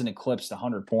hasn't eclipsed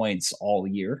 100 points all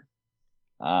year.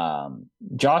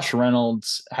 Josh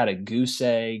Reynolds had a goose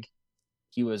egg.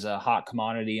 He was a hot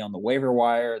commodity on the waiver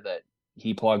wire that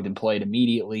he plugged and played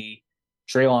immediately.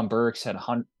 Treylon Burks had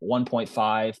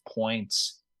 1.5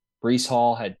 points. Breece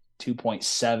Hall had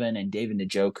 2.7, and David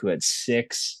Njoku had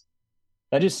 6.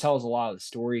 That just tells a lot of the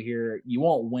story here. You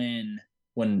won't win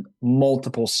when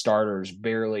multiple starters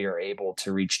barely are able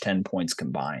to reach 10 points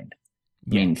combined.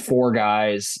 Yeah. I mean, 4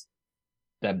 guys,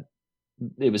 that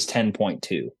it was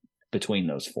 10.2 between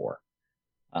those 4.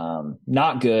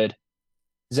 Not good.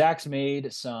 Zach's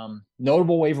made some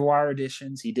notable waiver wire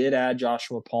additions. He did add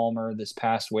Joshua Palmer this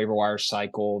past waiver wire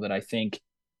cycle that I think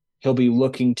he'll be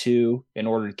looking to in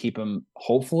order to keep him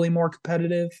hopefully more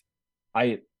competitive.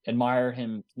 I admire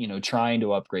him, trying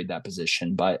to upgrade that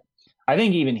position, but I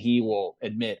think even he will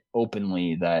admit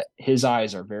openly that his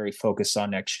eyes are very focused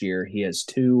on next year. He has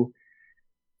 2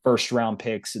 first-round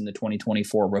picks in the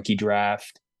 2024 rookie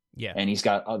draft. Yeah. And he's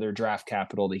got other draft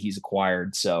capital that he's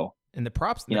acquired. So, and the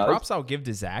props I'll give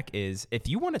to Zach is if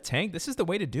you want to tank, this is the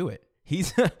way to do it.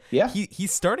 He's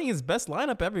he's starting his best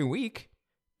lineup every week,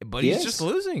 but he's just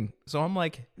losing. So I'm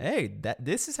like, hey,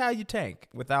 this is how you tank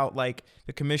without like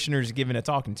the commissioners giving a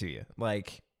talking to you.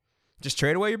 Like, just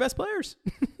trade away your best players,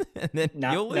 and then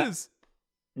you'll lose.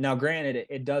 Now, granted,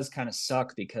 it does kind of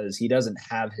suck because he doesn't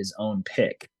have his own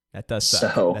pick. That does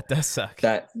suck. So that does suck.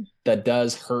 That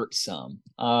does hurt some.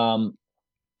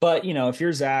 But if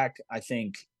you're Zach, I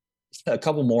think a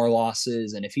couple more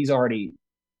losses, and if he's already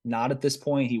not at this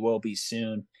point, he will be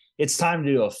soon. It's time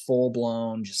to do a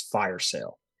full-blown just fire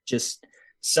sale. Just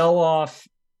sell off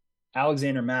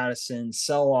Alexander Mattison,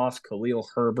 sell off Khalil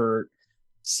Herbert,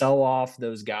 sell off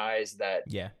those guys that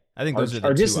I think those are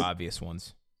the 2 obvious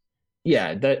ones.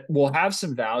 Yeah, that will have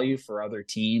some value for other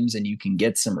teams, and you can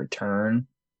get some return.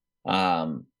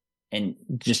 And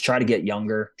just try to get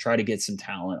younger, try to get some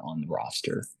talent on the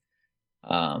roster.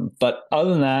 But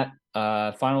other than that,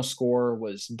 final score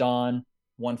was Don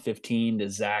 115 to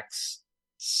Zach's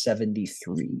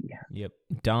 73. Yep.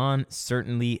 Don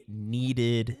certainly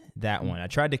needed that one. I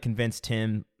tried to convince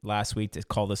Tim last week to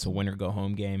call this a winner go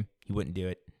home game. He wouldn't do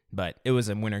it, but it was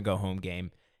a winner go home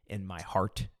game in my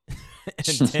heart.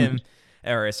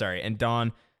 And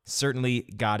Don certainly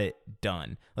got it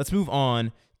done. Let's move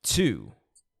on to,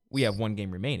 we have 1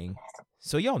 game remaining,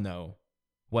 so y'all know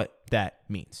what that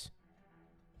means.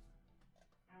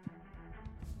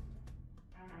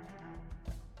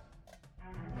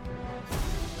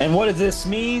 And what this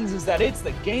means is that it's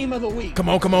the game of the week. Come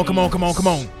on.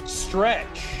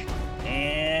 Stretch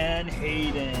and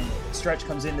Hayden. Stretch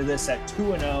comes into this at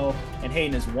 2-0, and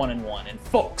Hayden is 1-1. And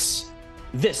folks,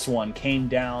 this one came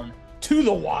down to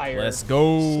the wire. Let's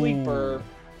go. Sleeper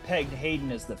pegged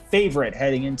Hayden as the favorite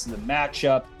heading into the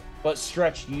matchup, but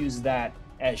Stretch used that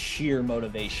as sheer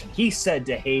motivation. He said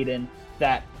to Hayden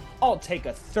that I'll take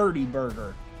a 30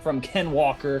 burger from Ken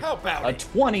Walker, How about a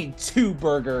 22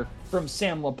 burger from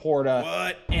Sam Laporta,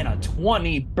 What? and a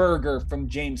 20 burger from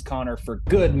James Conner for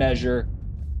good measure.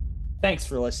 Thanks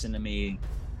for listening to me.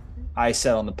 I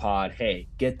said on the pod, hey,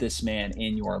 get this man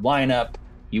in your lineup.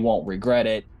 You won't regret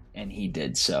it. And he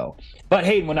did so. But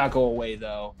Hayden would not go away,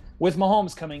 though. With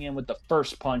Mahomes coming in with the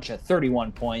first punch at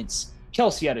 31 points,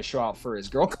 Kelsey had to show out for his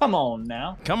girl. Come on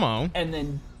now. Come on. And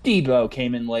then Debo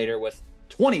came in later with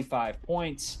 25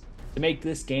 points to make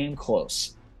this game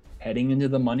close. Heading into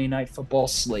the Monday Night Football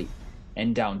slate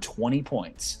and down 20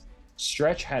 points.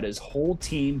 Stretch had his whole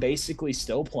team basically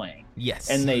still playing. Yes.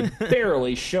 And they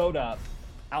barely showed up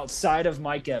outside of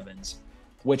Mike Evans,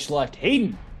 which left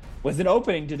Hayden with an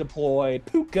opening to deploy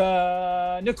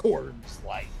Puka Coors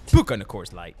Light. Puka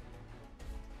Coors Light.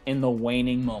 In the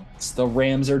waning moments, the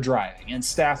Rams are driving, and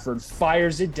Stafford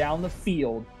fires it down the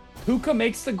field. Puka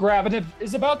makes the grab and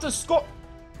is about to score.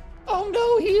 Oh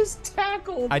no, he is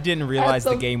tackled. I didn't realize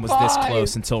the game was this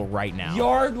close until right now.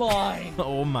 Yard line.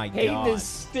 Oh my Hayden God. is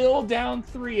still down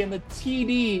 3, and the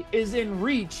TD is in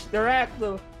reach. They're at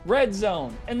the red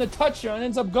zone, and the touchdown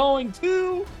ends up going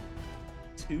to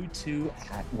Tutu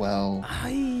Atwell.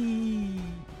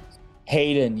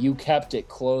 Hayden, you kept it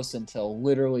close until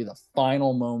literally the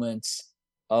final moments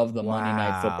of the Monday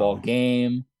Night Football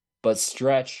game, but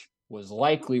Stretch was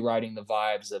likely riding the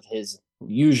vibes of his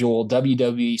usual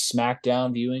WWE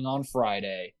SmackDown viewing on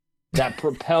Friday that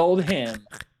propelled him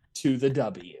to the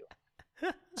W.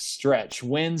 Stretch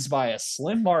wins by a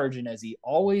slim margin, as he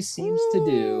always seems to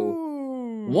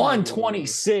do.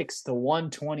 126 to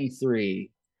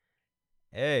 123.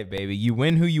 Hey, baby, you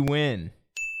win who you win.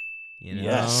 You know?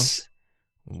 Yes.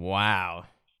 Wow.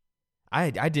 I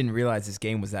didn't realize this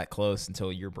game was that close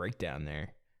until your breakdown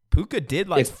there. Puka did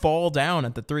fall down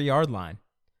at the 3-yard line.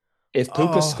 If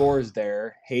Puka scores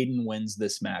there, Hayden wins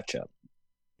this matchup.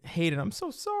 Hayden, I'm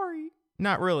so sorry.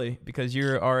 Not really, because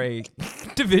you are a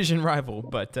division rival,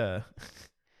 but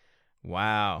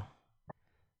wow.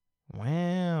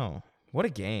 What a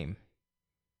game.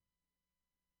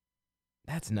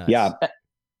 That's nuts. Yeah.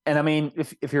 And I mean,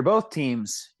 if you're both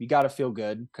teams, you got to feel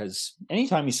good, because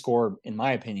anytime you score, in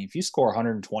my opinion, if you score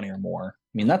 120 or more,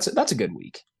 I mean, that's a good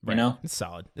week, right. You know? It's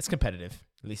solid. It's competitive,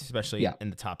 at least especially in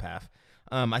the top half.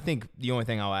 I think the only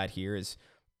thing I'll add here is,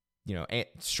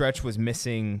 Stretch was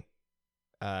missing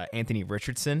Anthony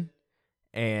Richardson,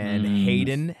 and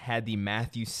Hayden had the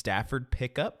Matthew Stafford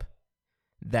pickup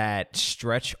that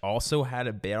Stretch also had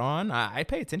a bit on. I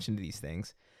pay attention to these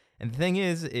things. And the thing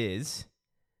is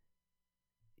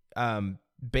Matthew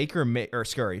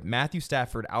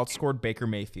Stafford outscored Baker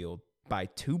Mayfield by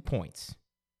 2 points,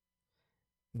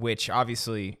 which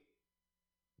obviously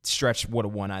Stretch would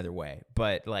have won either way.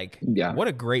 But what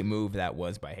a great move that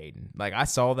was by Hayden. I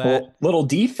saw that little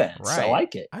defense. Right. I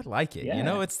like it. I like it.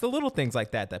 Yeah. It's the little things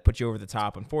like that put you over the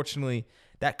top. Unfortunately,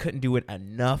 that couldn't do it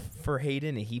enough for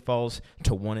Hayden, and he falls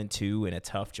to 1-2 in a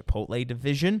tough Chipotle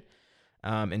division.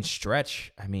 And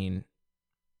Stretch, I mean,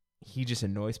 he just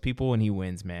annoys people and he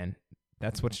wins, man.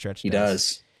 That's what Stretch does. He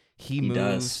does. He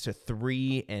moves to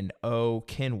 3-0.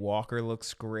 Ken Walker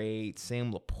looks great.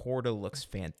 Sam Laporta looks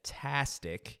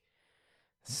fantastic.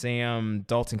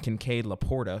 Dalton Kincaid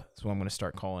Laporta is what I'm going to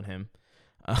start calling him.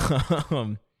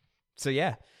 So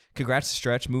yeah, congrats to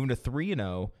Stretch, moving to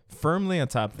 3-0, firmly on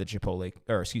top of the the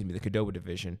Qdoba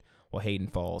division, while Hayden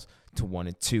falls to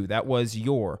 1-2. That was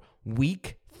your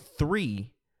Week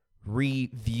 3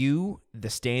 review.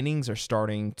 The standings are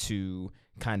starting to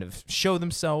kind of show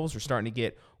themselves. We're starting to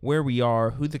get where we are,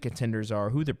 who the contenders are,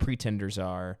 who the pretenders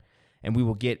are, and we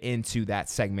will get into that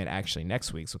segment actually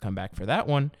next week, so come back for that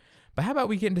one. But how about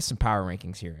we get into some power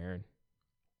rankings here, Aaron?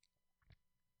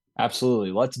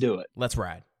 Absolutely. Let's do it. Let's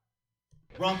ride.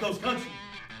 Broncos country.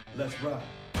 Let's ride.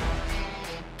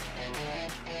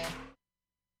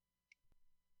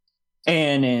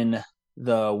 And in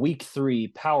the Week 3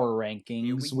 power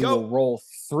rankings, we will roll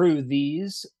through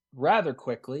these rather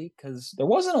quickly, because there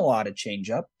wasn't a lot of change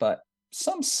up, but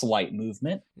some slight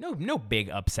movement. No big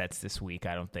upsets this week,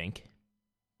 I don't think.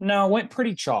 No, went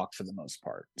pretty chalk for the most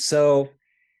part. So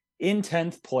in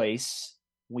 10th place,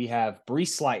 we have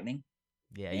Brees Lightning.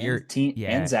 Yeah,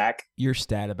 and Zach. Your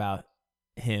stat about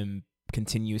him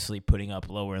continuously putting up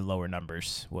lower and lower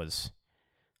numbers was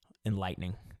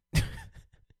enlightening.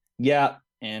 Yeah,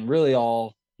 and really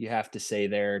all you have to say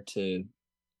there to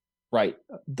write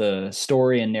the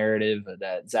story and narrative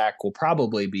that Zach will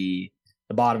probably be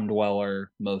the bottom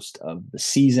dweller most of the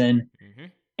season. Mm-hmm.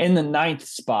 In the 9th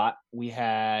spot, we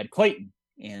had Clayton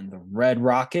and the Red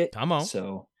Rocket. Come on.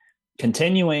 So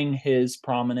continuing his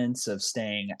prominence of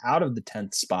staying out of the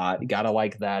 10th spot. You got to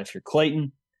like that if you're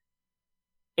Clayton.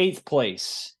 8th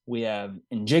place, we have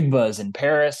Njigba's in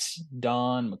Paris,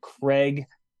 Don McCraig.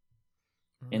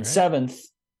 In 7th,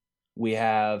 we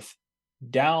have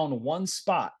down one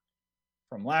spot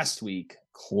from last week,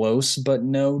 close but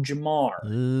no Jamar.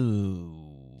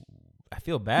 Ooh. I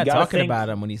feel bad talking about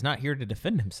him when he's not here to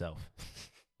defend himself.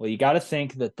 Well, you got to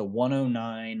think that the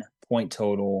 109 point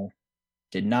total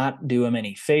did not do him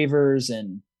any favors.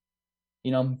 And,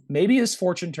 maybe his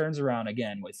fortune turns around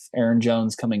again with Aaron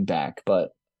Jones coming back,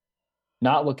 but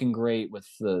not looking great with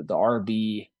the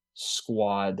RB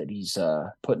squad that he's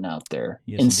putting out there.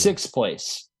 Yes, in 6th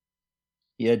place,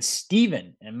 you had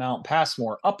Steven and Mount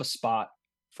Passmore up a spot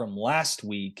from last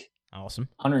week. Awesome.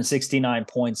 169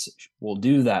 points will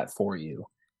do that for you.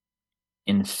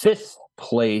 In 5th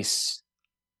place,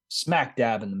 smack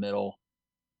dab in the middle,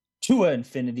 Tua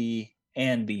Infinity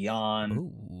and beyond.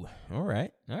 Ooh, all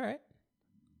right.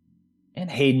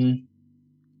 And Hayden,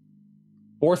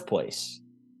 4th place.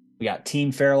 We got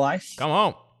Team Fairlife. Come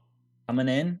on. Coming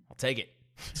in. I'll take it.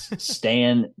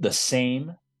 Staying the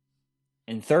same.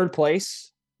 In 3rd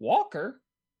place, Walker.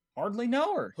 Hardly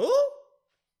know her. Who?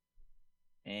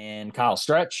 And Kyle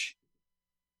Stretch.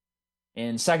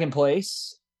 In 2nd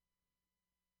place,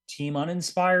 Team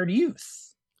Uninspired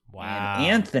Youth. Wow. And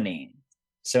Anthony.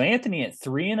 So Anthony at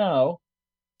 3-0,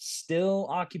 still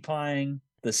occupying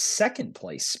the 2nd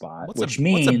place spot, What's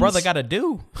means a brother got to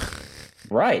do?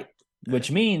 Right.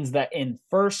 Which means that in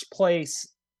 1st place,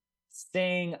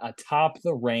 staying atop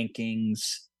the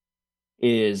rankings,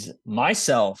 is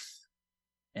myself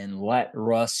and Let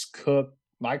Russ Cook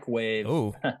Microwave.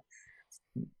 Ooh.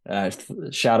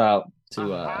 Shout out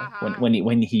to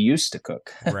when he used to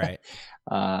cook. Right.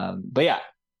 But yeah,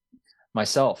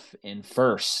 myself in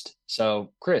 1st.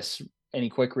 So Chris, any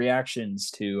quick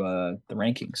reactions to the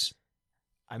rankings?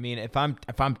 I mean, if I'm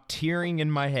tearing in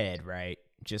my head, right,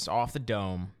 just off the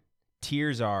dome,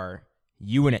 tiers are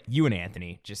you and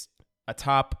Anthony, just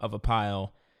atop of a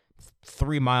pile,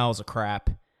 3 miles of crap,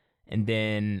 and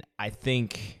then I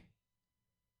think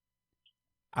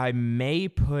I may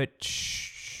put.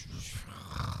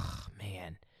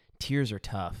 Man, tiers are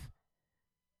tough.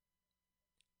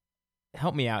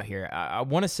 Help me out here. I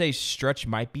want to say Stretch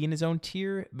might be in his own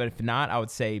tier, but if not, I would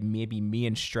say maybe me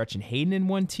and Stretch and Hayden in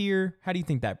one tier. How do you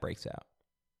think that breaks out?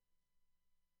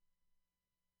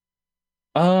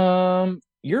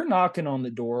 You're knocking on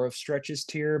the door of Stretch's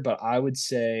tier, but I would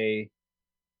say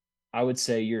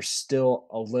you're still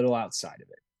a little outside of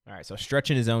it. All right, so Stretch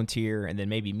in his own tier, and then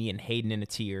maybe me and Hayden in a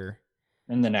tier.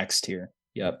 In the next tier.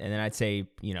 Yep. And then I'd say,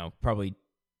 probably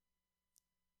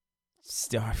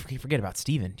still I forget about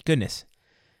Steven. Goodness.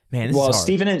 Man, this is hard.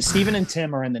 Steven and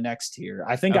Tim are in the next tier.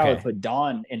 I think I would put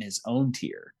Don in his own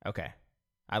tier. Okay.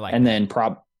 I like and that.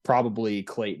 then probably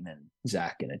Clayton and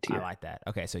Zach in a tier. I like that.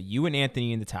 Okay, so you and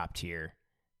Anthony in the top tier.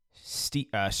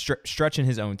 Stretch in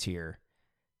his own tier.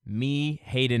 Me,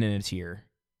 Hayden in a tier.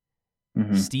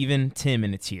 Mm-hmm. Steven, Tim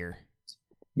in a tier.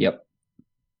 Yep.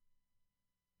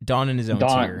 Don in his own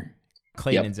tier.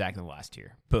 Clayton and Zach in the last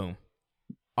tier. Boom.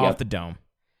 Off the dome.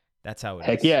 That's how it is.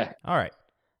 Heck yeah. All right.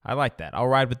 I like that. I'll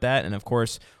ride with that. And, of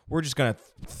course, we're just going to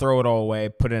throw it all away,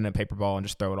 put it in a paper ball, and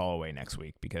just throw it all away next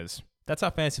week because that's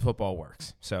how fantasy football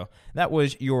works. So that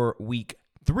was your Week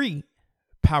 3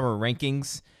 Power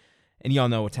Rankings. And y'all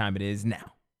know what time it is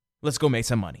now. Let's go make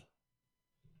some money.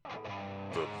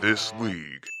 The This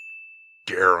League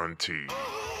Guarantee.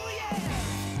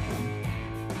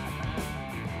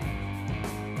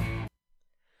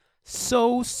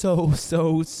 So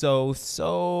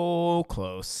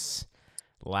close.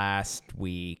 Last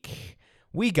week,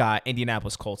 we got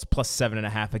Indianapolis Colts plus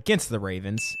 7.5 against the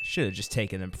Ravens. Should have just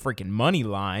taken the freaking money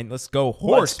line. Let's go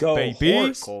horse, baby.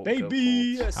 Horse,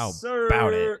 baby. Yes, How sir.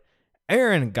 about it?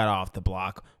 Aaron got off the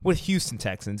block with Houston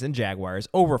Texans and Jaguars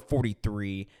over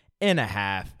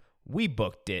 43.5. We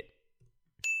booked it.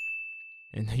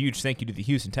 And a huge thank you to the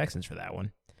Houston Texans for that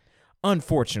one.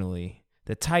 Unfortunately,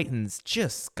 the Titans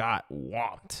just got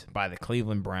whomped by the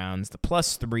Cleveland Browns. The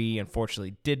 +3,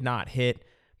 unfortunately, did not hit.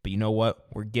 But you know what?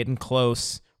 We're getting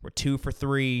close. We're 2 for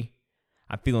 3.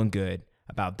 I'm feeling good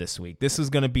about this week. This is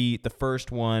going to be the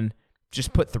first one.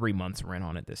 Just put 3 months rent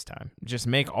on it this time. Just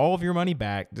make all of your money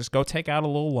back. Just go take out a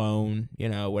little loan,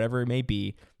 whatever it may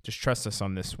be. Just trust us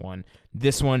on this one.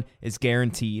 This one is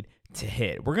guaranteed to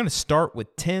hit. We're going to start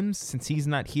with Tim's since he's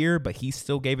not here, but he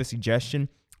still gave a suggestion.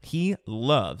 He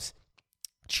loves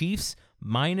Chiefs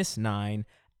 -9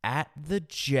 at the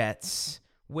Jets,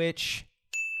 which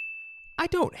I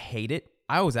don't hate it.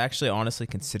 I was actually honestly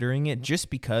considering it just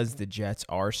because the Jets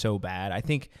are so bad. I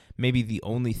think maybe the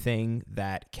only thing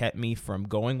that kept me from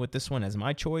going with this one as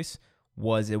my choice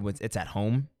was it's at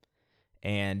home.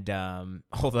 And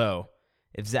although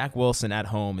if Zach Wilson at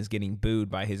home is getting booed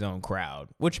by his own crowd,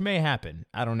 which may happen,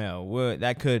 I don't know.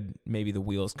 That could, maybe the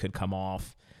wheels could come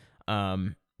off.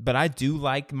 But I do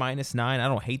like -9. I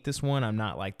don't hate this one. I'm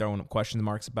not like throwing up question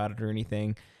marks about it or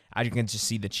anything. I can just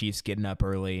see the Chiefs getting up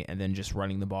early and then just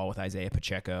running the ball with Isaiah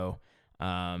Pacheco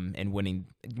and winning,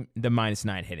 the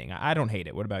 -9 hitting. I don't hate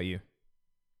it. What about you?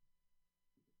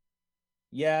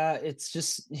 Yeah, it's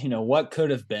just, what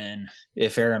could have been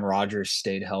if Aaron Rodgers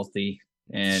stayed healthy.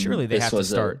 And surely they have to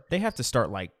start. They have to start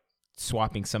like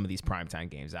swapping some of these primetime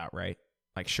games out, right?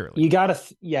 Like surely you gotta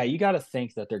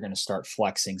think that they're going to start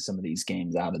flexing some of these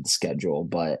games out of the schedule.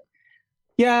 But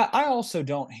yeah, I also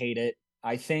don't hate it.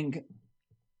 I think,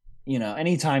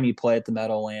 anytime you play at the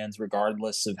Meadowlands,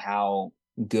 regardless of how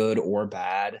good or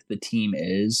bad the team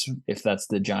is, if that's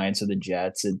the Giants or the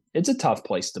Jets, it's a tough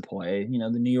place to play.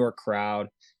 The New York crowd,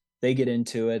 they get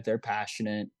into it, they're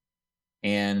passionate,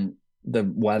 and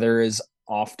the weather is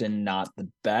often not the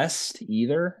best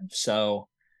either. So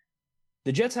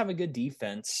the Jets have a good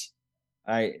defense.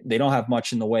 They don't have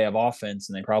much in the way of offense,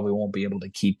 and they probably won't be able to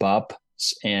keep up.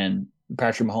 And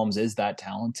Patrick Mahomes is that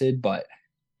talented, but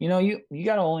you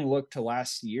got to only look to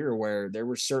last year where there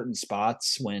were certain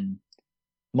spots when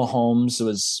Mahomes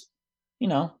was,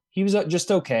 he was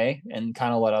just okay and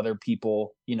kind of let other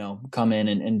people, come in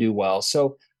and do well.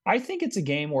 So I think it's a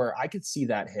game where I could see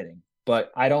that hitting,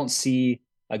 but I don't see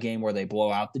a game where they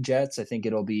blow out the Jets. I think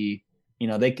it'll be,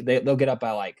 they'll get up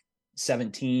by like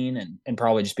 17 and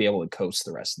probably just be able to coast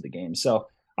the rest of the game. So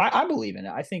I believe in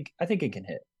it. I think it can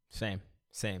hit. Same.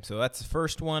 So that's the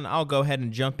first one. I'll go ahead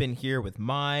and jump in here with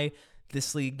my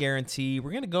This League guarantee.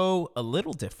 We're going to go a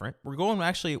little different. We're going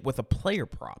actually with a player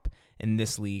prop in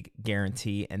This League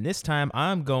guarantee. And this time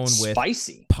I'm going with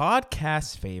spicy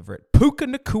podcast favorite Puka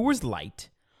Nacua's Light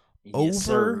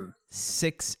over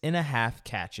 6.5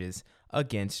 catches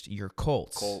against your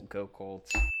Colts. Go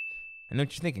Colts. I know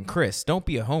what you're thinking, Chris, don't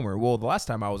be a homer. Well, the last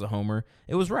time I was a homer,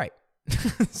 it was right.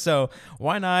 So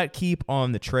why not keep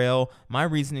on the trail? My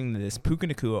reasoning to this, Puka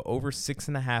Nacua over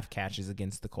 6.5 catches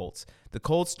against the Colts. The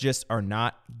Colts just are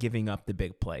not giving up the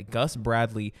big play. Gus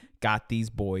Bradley got these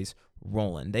boys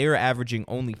rolling. They are averaging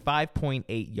only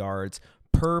 5.8 yards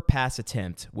per pass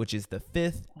attempt, which is the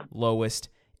 5th lowest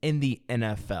in the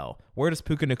NFL. Where does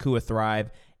Puka Nacua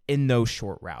thrive? In those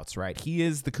short routes, right? He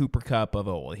is the Cooper Kupp of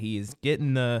old. He is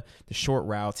getting the short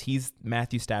routes. He's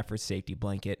Matthew Stafford's safety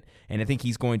blanket, and I think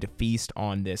he's going to feast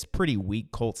on this pretty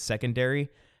weak Colts secondary.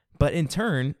 But in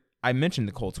turn, I mentioned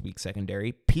the Colts weak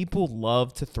secondary. People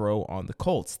love to throw on the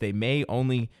Colts. They may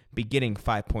only be getting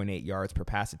 5.8 yards per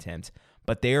pass attempt,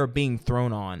 but they are being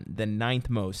thrown on the 9th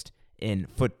most in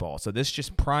football. So this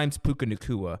just primes Puka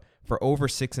Nacua for over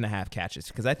 6.5 catches,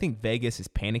 because I think Vegas is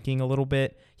panicking a little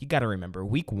bit. You got to remember,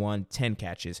 week 1, 10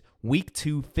 catches, week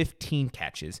 2, 15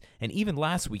 catches, and even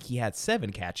last week he had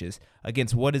 7 catches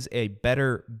against what is a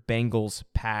better Bengals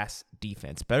pass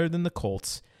defense, better than the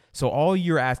Colts. So all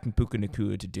you're asking Puka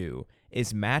Nacua to do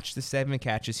is match the 7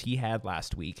 catches he had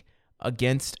last week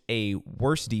against a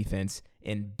worse defense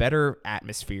in better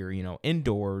atmosphere,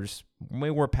 indoors,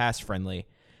 way more pass friendly.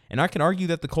 And I can argue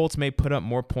that the Colts may put up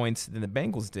more points than the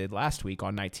Bengals did last week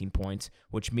on 19 points,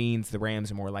 which means the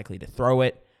Rams are more likely to throw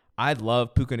it. I'd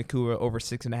love Puka Nacua over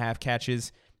 6.5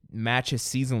 catches, match his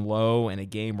season low in a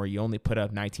game where you only put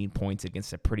up 19 points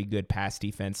against a pretty good pass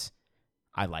defense.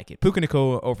 I like it. Puka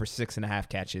Nacua over 6.5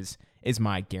 catches is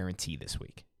my guarantee this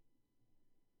week.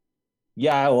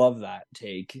 Yeah, I love that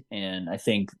take. And I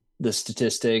think the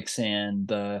statistics and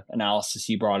the analysis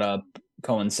you brought up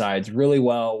coincides really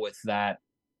well with that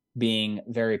being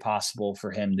very possible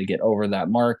for him to get over that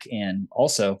mark. And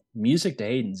also music to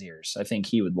Hayden's ears. I think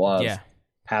he would love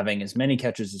having as many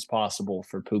catches as possible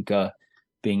for Puka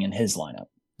being in his lineup.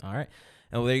 All right.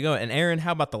 Well, there you go. And Aaron,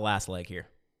 how about the last leg here?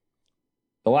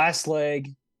 The last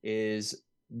leg is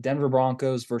Denver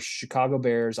Broncos versus Chicago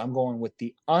Bears. I'm going with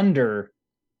the under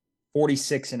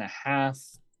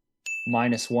 46.5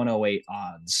 minus 108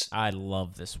 odds. I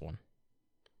love this one.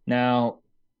 Now,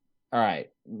 all right,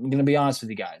 I'm going to be honest with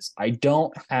you guys. I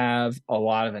don't have a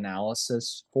lot of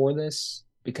analysis for this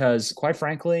because, quite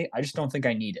frankly, I just don't think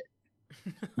I need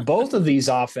it. Both of these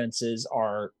offenses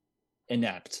are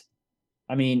inept.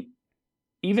 I mean,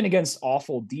 even against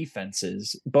awful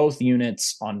defenses, both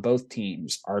units on both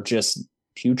teams are just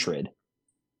putrid.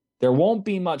 There won't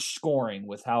be much scoring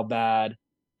with how bad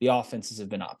the offenses have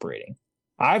been operating.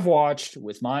 I've watched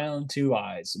with my own 2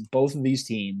 eyes both of these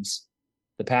teams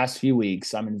the past few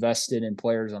weeks. I'm invested in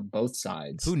players on both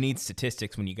sides. Who needs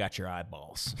statistics when you got your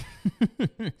eyeballs?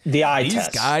 The eye These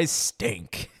test. These guys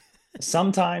stink.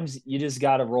 Sometimes you just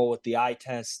got to roll with the eye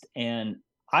test, and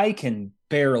I can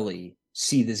barely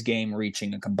see this game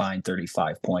reaching a combined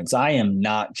 35 points. I am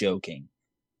not joking.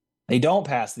 They don't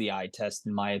pass the eye test,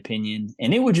 in my opinion,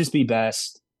 and it would just be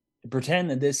best to pretend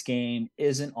that this game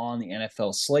isn't on the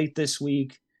NFL slate this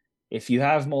week. If you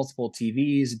have multiple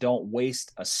TVs, don't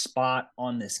waste a spot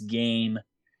on this game.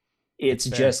 It's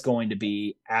just going to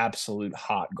be absolute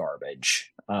hot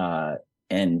garbage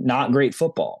and not great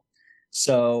football.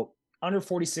 So under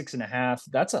 46.5,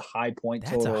 that's a high point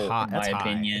total, in my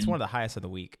opinion. It's one of the highest of the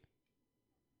week.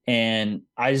 And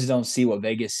I just don't see what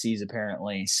Vegas sees,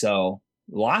 apparently. So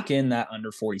lock in that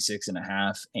under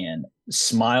 46.5 and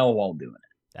smile while doing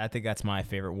it. I think that's my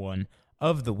favorite one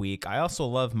of the week. I also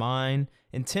love mine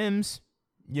and Tim's,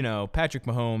 Patrick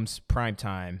Mahomes,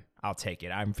 primetime. I'll take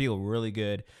it. I feel really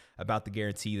good about the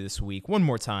guarantee this week. One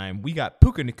more time, we got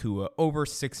Puka Nacua over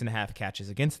 6.5 catches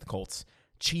against the Colts,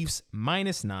 Chiefs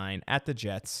 -9 at the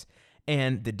Jets,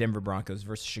 and the Denver Broncos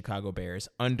versus Chicago Bears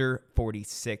under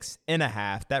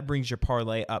 46.5. That brings your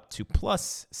parlay up to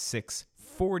plus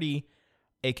 640,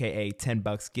 aka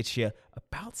 $10, gets you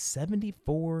about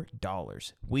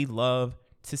 $74. We love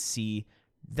to see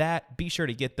that. Be sure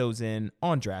to get those in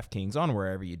on DraftKings, on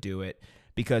wherever you do it,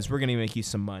 because we're going to make you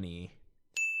some money.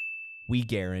 We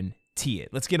guarantee it.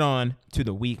 Let's get on to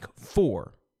the Week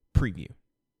 4 preview.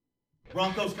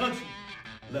 Broncos country,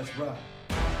 let's ride.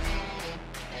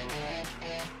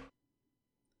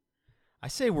 I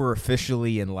say we're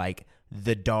officially in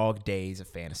the dog days of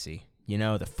fantasy.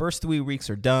 The first 3 weeks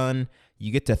are done.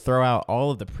 You get to throw out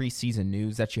all of the preseason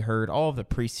news that you heard, all of the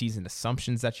preseason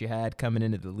assumptions that you had coming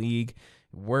into the league.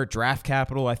 Where draft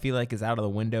capital, I feel like, is out of the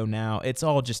window now. It's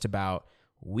all just about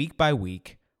week by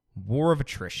week, war of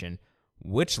attrition,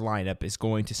 which lineup is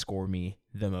going to score me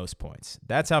the most points.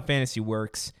 That's how fantasy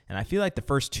works. And I feel like the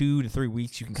first 2 to 3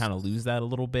 weeks, you can kind of lose that a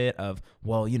little bit of,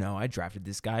 I drafted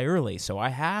this guy early, so I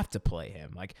have to play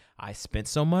him. I spent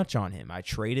so much on him. I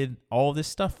traded all this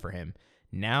stuff for him.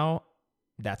 Now,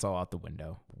 that's all out the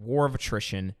window. War of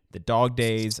attrition, the dog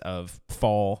days of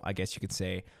fall, I guess you could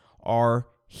say, are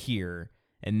here.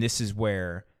 And this is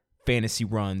where fantasy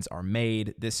runs are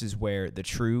made. This is where the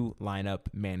true lineup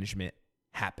management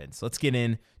happens. Let's get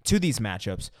into these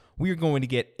matchups. We are going to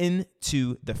get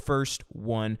into the first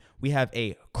one. We have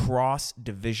a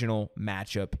cross-divisional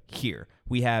matchup here.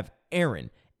 We have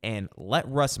Aaron and Let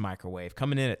Russ Microwave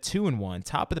coming in at 2-1,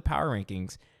 top of the power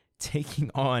rankings, taking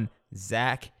on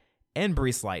Zach and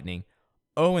Brees Lightning,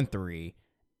 0-3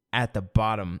 at the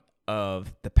bottom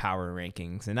of the power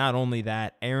rankings. And not only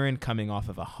that, Aaron coming off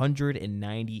of a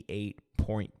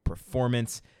 198-point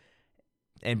performance,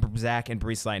 and Zach and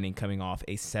Brees Lightning coming off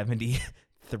a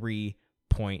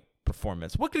 73-point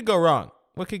performance. What could go wrong?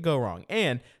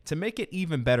 And to make it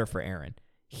even better for Aaron,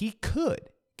 he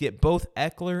could get both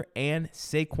Eckler and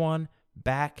Saquon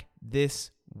back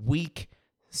this week.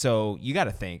 So you got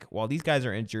to think, while these guys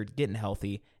are injured, getting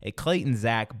healthy, a Clayton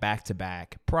Zach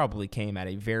back-to-back probably came at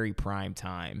a very prime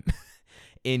time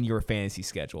in your fantasy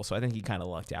schedule. So I think he kind of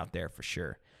lucked out there for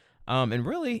sure. And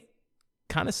really,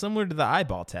 kind of similar to the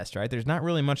eyeball test, right? There's not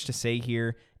really much to say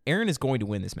here. Aaron is going to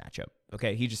win this matchup,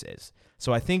 okay? He just is.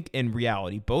 So I think in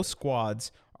reality, both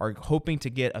squads are hoping to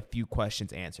get a few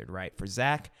questions answered, right? For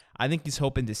Zach, I think he's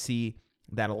hoping to see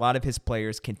that a lot of his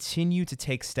players continue to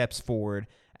take steps forward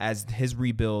as his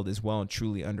rebuild is well and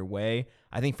truly underway.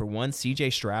 I think for one,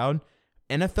 CJ Stroud,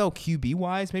 NFL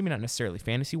QB-wise, maybe not necessarily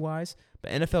fantasy-wise,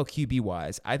 but NFL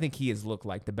QB-wise, I think he has looked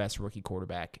like the best rookie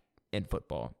quarterback in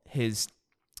football. His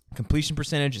completion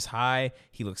percentage is high.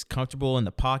 He looks comfortable in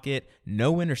the pocket.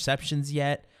 No interceptions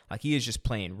yet. He is just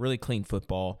playing really clean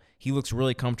football. He looks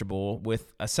really comfortable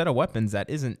with a set of weapons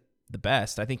that isn't the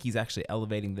best. I think he's actually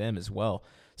elevating them as well.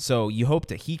 So you hope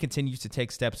that he continues to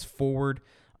take steps forward.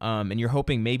 And you're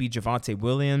hoping maybe Javonte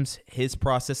Williams, his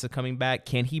process of coming back,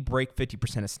 can he break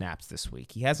 50% of snaps this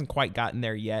week? He hasn't quite gotten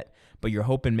there yet, but you're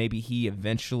hoping maybe he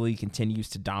eventually continues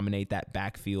to dominate that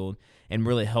backfield and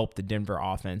really help the Denver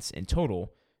offense in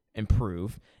total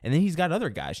improve. And then he's got other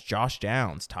guys, Josh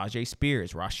Downs, Tajay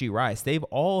Spears, Rashee Rice. They've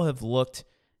all have looked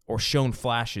or shown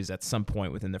flashes at some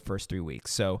point within the first 3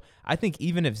 weeks. So I think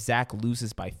even if Zach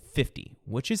loses by 50,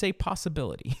 which is a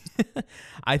possibility,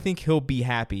 I think he'll be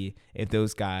happy if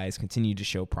those guys continue to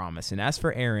show promise. And as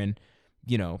for Aaron,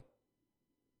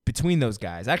 between those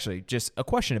guys, actually, just a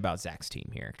question about Zach's team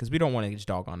here, because we don't want to just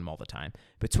dog on them all the time.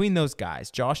 Between those guys,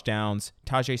 Josh Downs,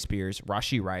 Tajay Spears,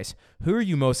 Rashee Rice, who are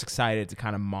you most excited to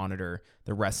kind of monitor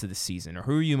the rest of the season? Or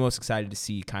who are you most excited to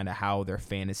see kind of how their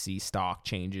fantasy stock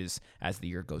changes as the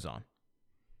year goes on?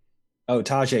 Oh,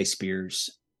 Tajay Spears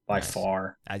by Nice.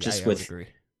 far. I with agree.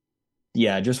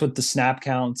 Yeah, just with the snap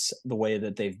counts, the way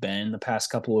that they've been the past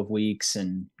couple of weeks.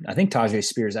 And I think Tajay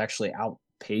Spears actually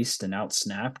outpaced and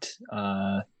outsnapped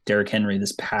Derrick Henry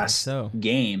this past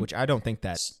game. Which I don't think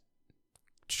that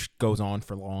goes on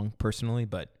for long personally,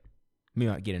 but we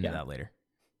might get into that later.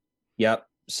 Yep.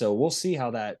 So we'll see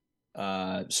how that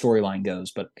storyline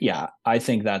goes. But yeah, I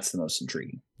think that's the most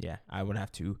intriguing. Yeah, I would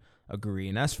have to agree.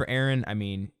 And as for Aaron, I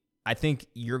mean, I think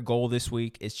your goal this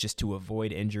week is just to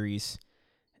avoid injuries.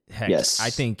 Heck, yes. I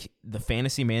think the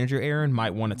fantasy manager, Aaron,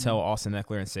 might want to tell Austin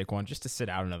Eckler and Saquon just to sit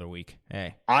out another week.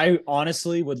 Hey, I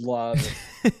honestly would love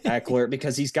Eckler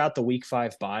because he's got the week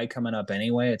 5 bye coming up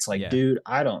anyway. It's like, dude,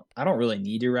 I don't really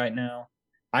need you right now.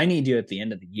 I need you at the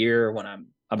end of the year when I'm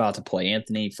about to play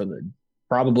Anthony for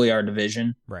probably our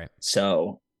division. Right.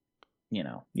 So,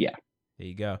 yeah. There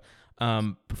you go.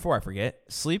 Before I forget,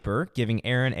 Sleeper giving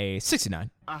Aaron a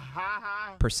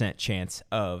 69% chance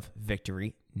of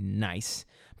victory. Nice.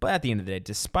 But at the end of the day,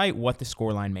 despite what the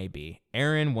scoreline may be,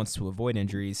 Aaron wants to avoid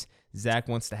injuries. Zach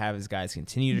wants to have his guys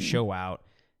continue to show out.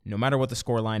 No matter what the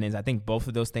scoreline is, I think both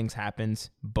of those things happens.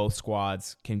 Both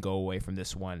squads can go away from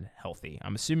this one healthy.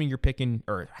 I'm assuming you're picking,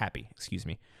 or happy, excuse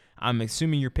me. I'm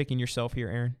assuming you're picking yourself here,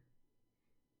 Aaron.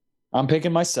 I'm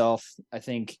picking myself. I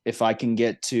think if I can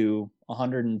get to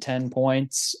 110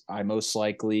 points, I most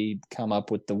likely come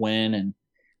up with the win. And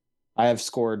I have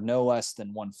scored no less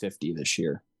than 150 this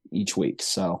year each week.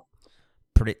 So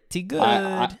pretty good.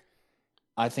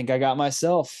 I think I got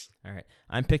myself. All right.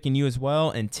 I'm picking you as well.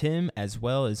 And Tim as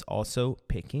well is also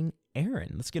picking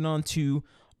Aaron. Let's get on to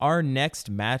our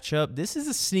next matchup. This is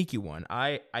a sneaky one.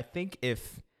 I think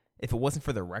if it wasn't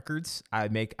for the records, I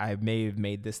may have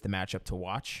made this the matchup to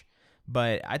watch.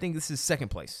 But I think this is second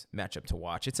place matchup to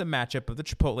watch. It's a matchup of the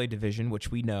Chipotle division,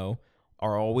 which we know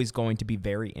are always going to be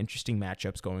very interesting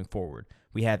matchups going forward.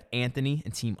 We have Anthony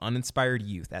and Team Uninspired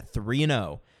Youth at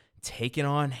 3-0 taking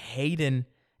on Hayden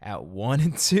at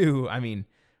 1-2. I mean,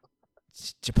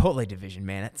 Chipotle division,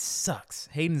 man, that sucks.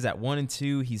 Hayden's at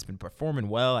 1-2. He's been performing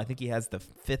well. I think he has the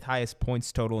 5th highest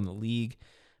points total in the league,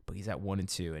 but he's at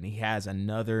 1-2, and he has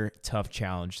another tough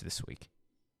challenge this week.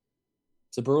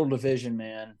 It's a brutal division,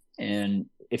 man. And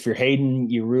if you're Hayden,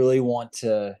 you really want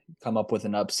to come up with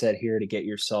an upset here to get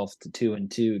yourself to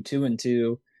 2-2.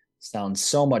 2-2 sounds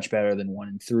so much better than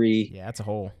 1-3. Yeah, that's a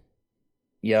hole.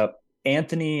 Yep.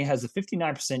 Anthony has a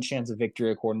 59% chance of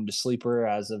victory according to Sleeper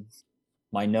as of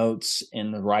my notes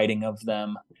in the writing of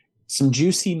them. Some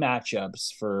juicy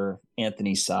matchups for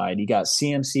Anthony's side. You got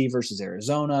CMC versus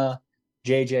Arizona,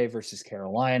 JJ versus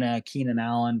Carolina, Keenan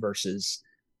Allen versus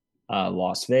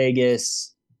Las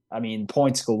Vegas. I mean,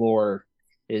 points galore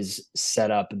is set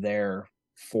up there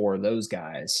for those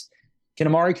guys. Can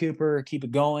Amari Cooper keep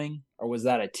it going, or was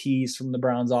that a tease from the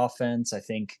Browns offense? I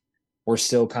think we're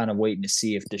still kind of waiting to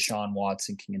see if Deshaun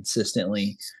Watson can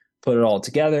consistently put it all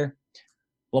together.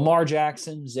 Lamar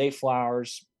Jackson, Zay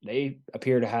Flowers, they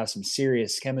appear to have some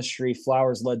serious chemistry.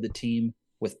 Flowers led the team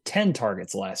with 10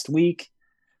 targets last week.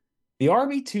 The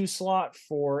RB2 slot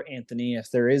for Anthony,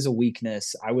 if there is a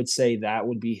weakness, I would say that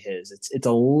would be his. It's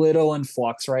a little in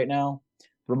flux right now.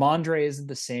 Ramondre isn't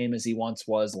the same as he once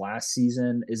was last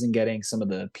season, isn't getting some of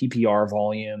the PPR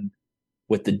volume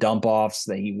with the dump-offs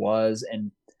that he was.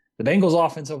 And the Bengals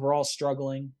offense overall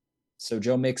struggling. So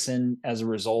Joe Mixon, as a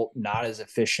result, not as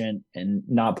efficient and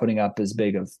not putting up as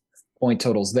big of point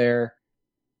totals there.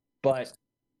 But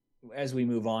as we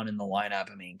move on in the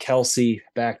lineup, I mean, Kelsey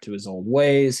back to his old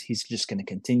ways. He's just going to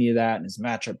continue that and is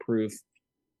matchup proof.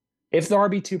 If the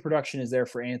RB2 production is there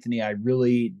for Anthony, I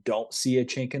really don't see a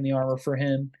chink in the armor for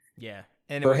him. Yeah.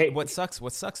 And what sucks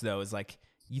though is like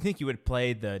you think you would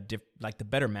play the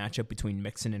better matchup between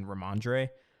Mixon and Ramondre.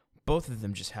 Both of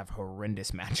them just have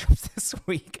horrendous matchups this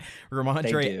week.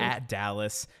 Ramondre at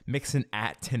Dallas, Mixon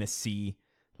at Tennessee.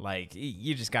 Like,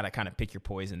 you just got to kind of pick your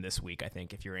poison this week, I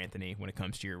think, if you're Anthony, when it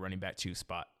comes to your running back 2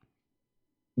 spot.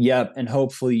 Yep, and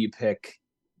hopefully you pick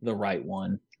the right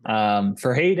one.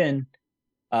 For Hayden,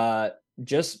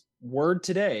 just word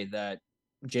today that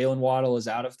Jalen Waddle is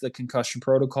out of the concussion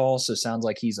protocol, so sounds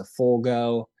like he's a full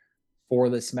go for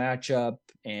this matchup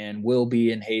and will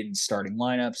be in Hayden's starting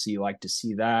lineup, so you like to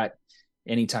see that.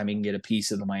 Anytime you can get a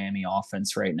piece of the Miami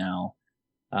offense right now,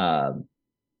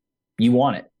 you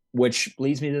want it. Which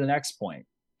leads me to the next point.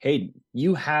 Hayden,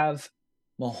 you have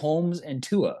Mahomes and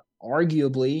Tua,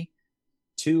 arguably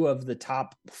two of the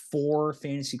top 4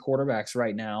 fantasy quarterbacks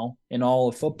right now in all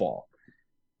of football.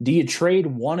 Do you trade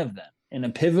one of them in a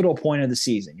pivotal point of the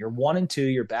season? You're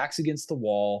 1-2, your back's against the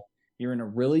wall, you're in a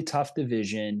really tough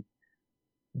division.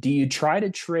 Do you try to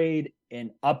trade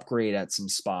and upgrade at some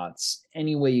spots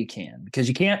any way you can? Because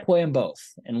you can't play them both,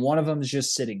 and one of them is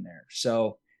just sitting there.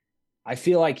 So I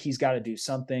feel like he's got to do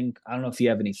something. I don't know if you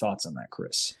have any thoughts on that,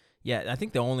 Chris. Yeah, I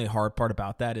think the only hard part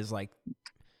about that is like,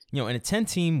 in a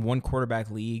 10-team,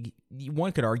 1-quarterback league,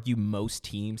 one could argue most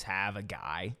teams have a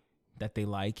guy that they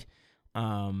like.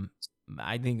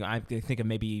 I think of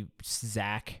maybe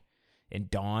Zach and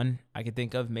Dawn. I could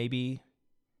think of maybe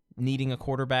needing a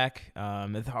quarterback.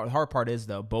 The hard part is,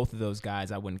 though, both of those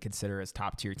guys I wouldn't consider as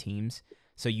top-tier teams.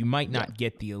 So you might not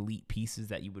get the elite pieces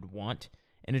that you would want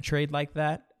in a trade like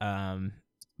that.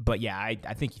 But yeah,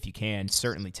 I think if you can,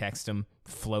 certainly text them,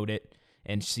 float it,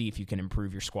 and see if you can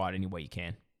improve your squad any way you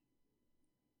can.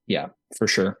 Yeah, for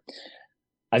sure.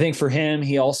 I think for him,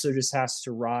 he also just has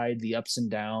to ride the ups and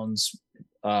downs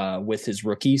with his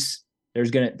rookies.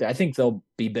 I think they'll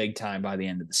be big time by the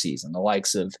end of the season. The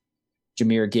likes of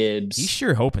Jahmyr Gibbs. He's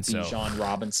sure hoping so. Bijan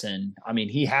Robinson. I mean,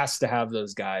 he has to have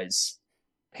those guys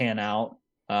pan out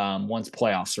once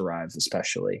playoffs arrive,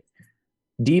 especially.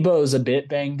 Debo's a bit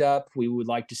banged up. We would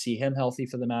like to see him healthy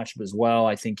for the matchup as well.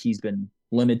 I think he's been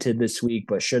limited this week,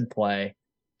 but should play.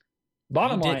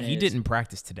 He didn't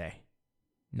practice today.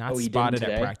 Not spotted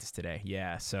at practice today.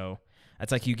 Yeah, so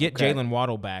it's like you get Jalen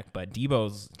Waddle back, but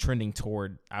Debo's trending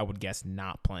toward, I would guess,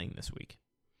 not playing this week.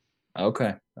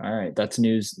 Okay. All right. That's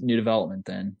new development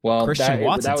then. Well, Christian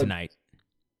Watson tonight.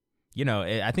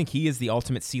 I think he is the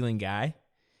ultimate ceiling guy.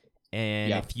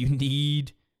 And if you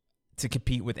need to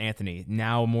compete with Anthony,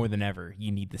 now more than ever,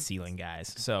 you need the ceiling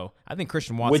guys. So I think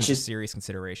Christian Watson is a serious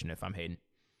consideration if I'm Hayden.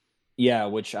 Yeah,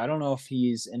 which I don't know if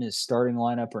he's in his starting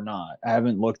lineup or not. I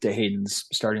haven't looked at Hayden's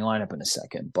starting lineup in a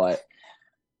second. But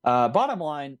bottom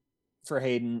line for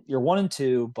Hayden, you're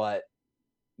 1-2, but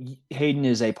Hayden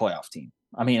is a playoff team.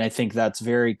 I mean, I think that's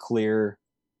very clear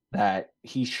that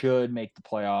he should make the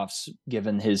playoffs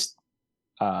given his,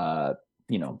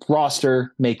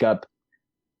 roster makeup.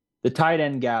 The tight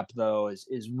end gap, though,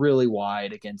 is really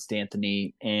wide against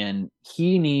Anthony, and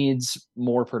he needs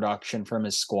more production from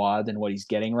his squad than what he's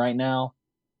getting right now.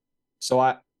 So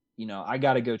I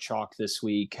got to go chalk this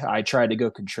week. I tried to go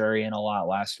contrarian a lot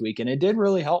last week, and it did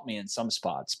really help me in some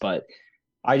spots, but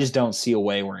I just don't see a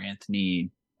way where Anthony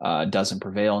doesn't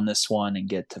prevail in this one and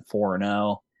get to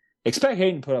 4-0. Expect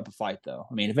Hayden to put up a fight, though.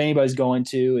 I mean, if anybody's going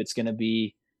to, it's going to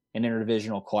be an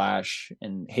interdivisional clash,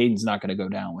 and Hayden's not going to go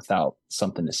down without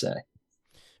something to say.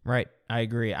 Right. I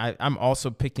agree. I'm also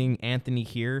picking Anthony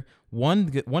here. One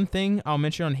thing I'll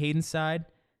mention on Hayden's side,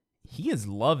 he is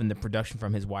loving the production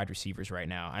from his wide receivers right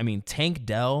now. I mean, Tank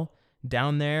Dell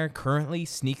down there, currently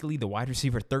sneakily the wide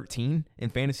receiver 13 in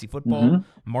fantasy football.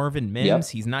 Mm-hmm. Marvin Mims,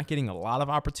 he's not getting a lot of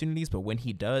opportunities, but when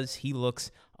he does, he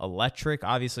looks electric.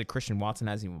 Obviously, Christian Watson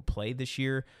hasn't even played this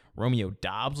year. Romeo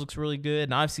Doubs looks really good,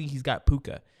 and obviously he's got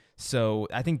Puka. So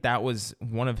I think that was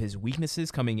one of his weaknesses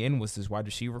coming in, was his wide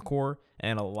receiver core,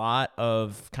 and a lot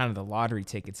of kind of the lottery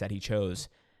tickets that he chose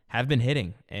have been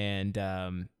hitting. And,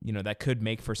 that could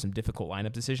make for some difficult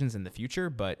lineup decisions in the future,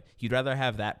 but you'd rather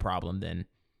have that problem than,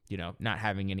 not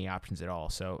having any options at all.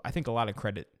 So I think a lot of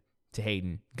credit to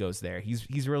Hayden goes there.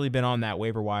 He's really been on that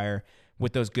waiver wire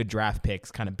with those good draft picks,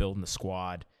 kind of building the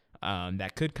squad.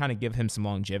 That could kind of give him some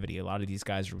longevity. A lot of these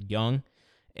guys are young,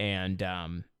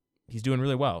 and he's doing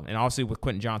really well. And obviously with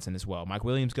Quentin Johnson as well. Mike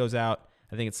Williams goes out.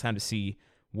 I think it's time to see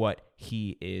what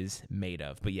he is made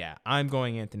of. But yeah, I'm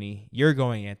going Anthony. You're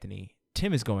going Anthony.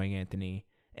 Tim is going Anthony.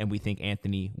 And we think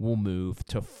Anthony will move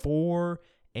to 4-0.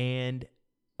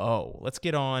 Let's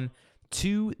get on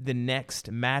to the next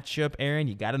matchup. Aaron,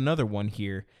 you got another one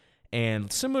here.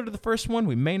 And similar to the first one,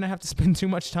 we may not have to spend too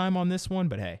much time on this one,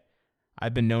 but hey,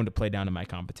 I've been known to play down to my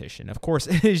competition. Of course,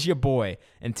 it is your boy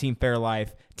and Team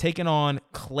Fairlife taking on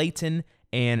Clayton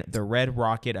and the Red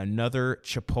Rocket, another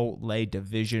Chipotle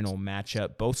divisional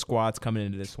matchup. Both squads coming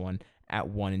into this one at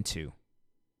 1-2.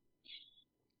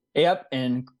 Yep,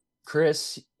 and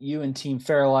Chris, you and Team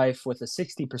Fairlife with a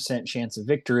 60% chance of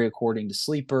victory according to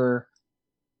Sleeper.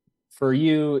 For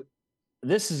you,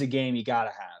 this is a game you got to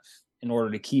have in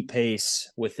order to keep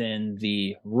pace within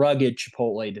the rugged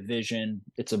Chipotle division.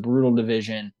 It's a brutal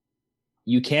division.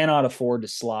 You cannot afford to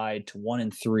slide to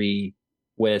 1-3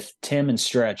 with Tim and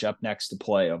Stretch up next to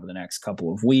play over the next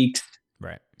couple of weeks.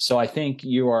 Right. So I think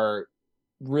you are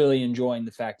really enjoying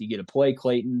the fact you get to play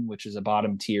Clayton, which is a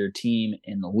bottom tier team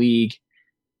in the league.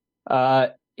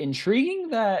 Intriguing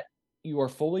that you are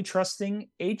fully trusting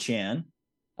Achane.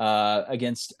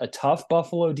 against a tough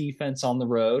Buffalo defense on the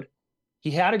road. He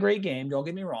had a great game, don't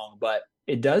get me wrong, but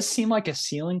it does seem like a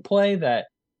ceiling play that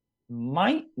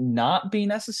might not be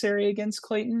necessary against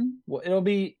Clayton. Well,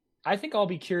 I think I'll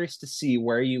be curious to see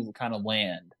where you kind of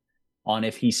land on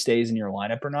if he stays in your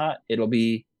lineup or not.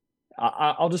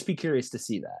 I'll just be curious to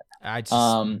see that. I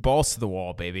just balls to the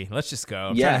wall, baby. Let's just go.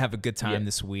 I'm trying to have a good time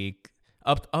this week.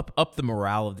 Up the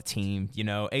morale of the team.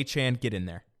 Achane, get in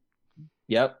there.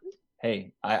 Yep.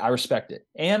 Hey, I respect it.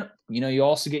 And, you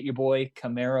also get your boy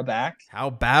Kamara back. How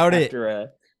about it?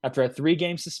 After a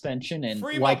 3-game suspension. And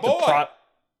Free like my boy.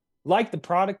 like the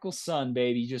prodigal son,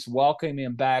 baby, just welcoming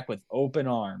him back with open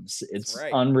arms. It's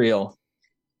right. unreal.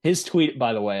 His tweet,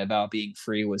 by the way, about being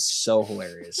free was so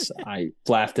hilarious. I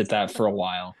laughed at that for a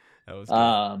while. That was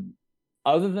good.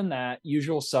 Other than that,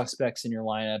 usual suspects in your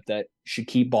lineup that should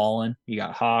keep balling. You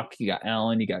got Hawk, you got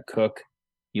Allen, you got Cook.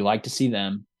 You like to see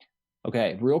them.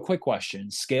 Okay, real quick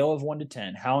question. Scale of 1 to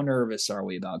 10. How nervous are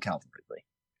we about Calvin Ridley?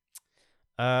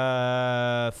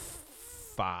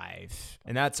 5.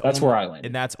 And that's where I landed.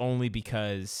 And that's only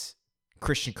because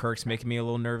Christian Kirk's making me a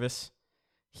little nervous.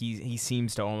 He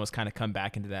seems to almost kind of come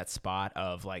back into that spot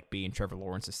of like being Trevor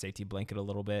Lawrence's safety blanket a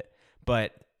little bit.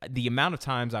 But the amount of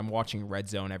times I'm watching Red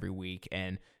Zone every week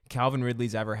and Calvin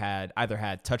Ridley's either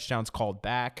had touchdowns called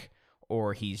back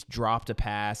or he's dropped a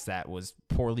pass that was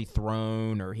poorly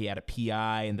thrown or he had a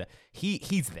PI and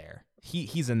he's there.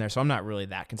 He's in there. So I'm not really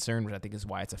that concerned, which I think is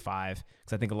why it's a 5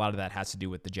 because I think a lot of that has to do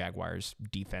with the Jaguars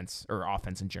defense or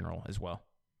offense in general as well.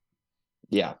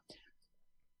 Yeah.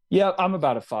 Yeah, I'm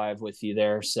about a 5 with you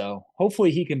there. So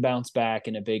hopefully he can bounce back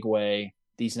in a big way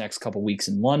these next couple weeks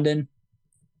in London.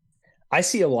 I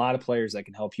see a lot of players that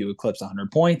can help you eclipse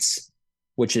 100 points,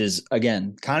 which is,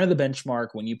 again, kind of the benchmark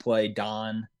when you play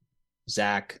Don,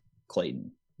 Zach,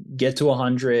 Clayton. Get to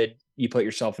 100, you put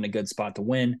yourself in a good spot to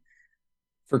win.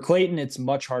 For Clayton, it's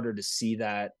much harder to see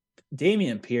that.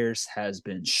 Dameon Pierce has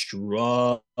been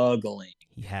struggling.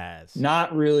 He has.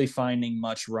 Not really finding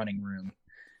much running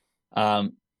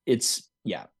room. It's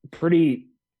pretty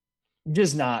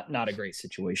just not a great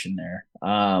situation there.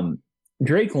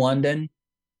 Drake London,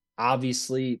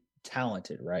 obviously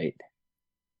talented, right?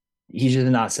 He's just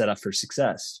not set up for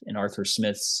success in Arthur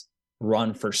Smith's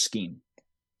run first scheme.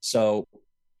 So,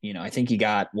 I think he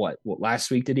got what last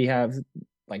week did he have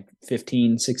like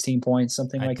 15, 16 points,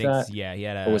 something like that? Yeah, he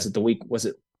had or was it the week? Was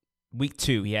it week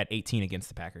 2? He had 18 against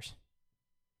the Packers.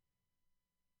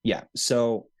 Yeah.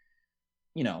 So,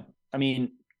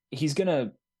 he's going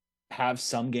to have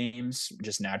some games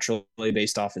just naturally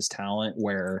based off his talent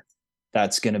where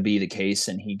that's going to be the case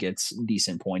and he gets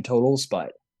decent point totals,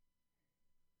 but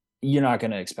you're not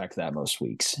going to expect that most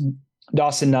weeks.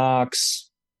 Dawson Knox,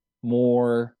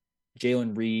 Moore,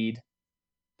 Jalen Reed,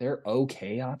 they're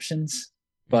okay options,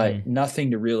 but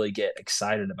nothing to really get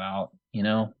excited about,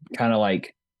 kind of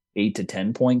like 8 to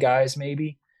 10 point guys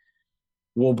maybe.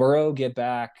 Will Burrow get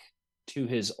back to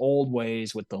his old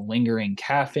ways with the lingering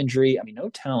calf injury? I mean, no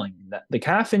telling that the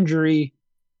calf injury,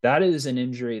 that is an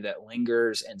injury that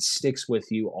lingers and sticks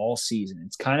with you all season.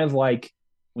 It's kind of like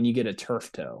when you get a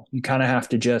turf toe. You kind of have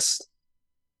to just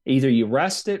either you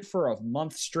rest it for a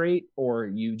month straight or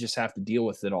you just have to deal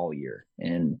with it all year.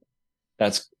 And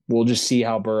we'll just see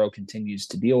how Burrow continues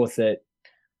to deal with it.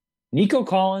 Nico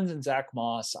Collins and Zach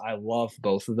Moss, I love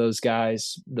both of those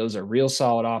guys. Those are real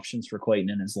solid options for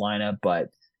Clayton in his lineup, but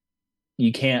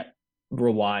you can't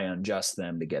rely on just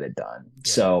them to get it done.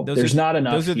 Yeah, so there's not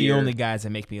enough. Those are the only guys that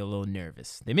make me a little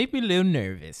nervous. They make me a little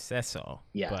nervous. That's all.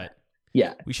 Yeah. But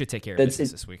yeah, we should take care of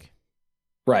business this week.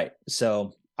 Right.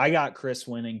 So I got Chris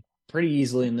winning pretty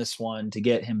easily in this one to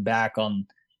get him back on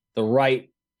the right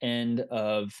end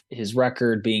of his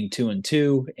record being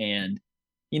 2-2. And,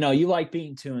 you like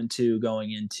being 2-2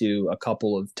 going into a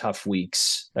couple of tough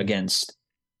weeks against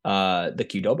the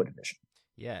Qdoba division.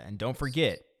 Yeah. And don't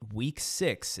forget, week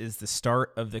 6 is the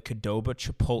start of the Qdoba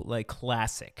Chipotle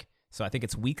Classic. So I think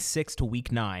it's week 6 to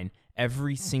week 9.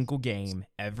 Every single game,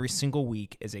 every single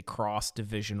week is a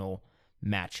cross-divisional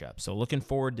matchup. So looking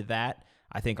forward to that.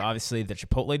 I think obviously the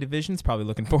Chipotle division is probably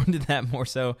looking forward to that more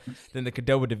so than the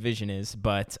Qdoba division is.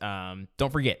 But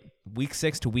don't forget, week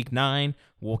 6 to week 9,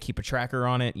 we'll keep a tracker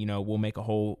on it. We'll make a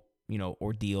whole,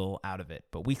 ordeal out of it.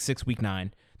 But week 6, week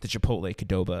 9, the Chipotle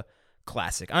Qdoba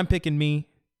Classic. I'm picking me.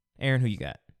 Aaron, who you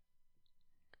got?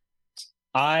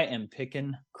 I am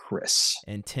picking Chris.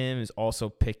 And Tim is also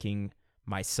picking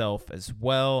myself as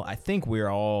well. I think we're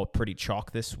all pretty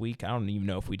chalk this week. I don't even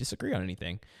know if we disagree on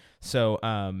anything. So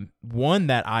one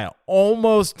that I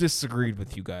almost disagreed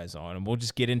with you guys on, and we'll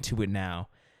just get into it now.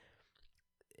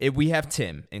 We have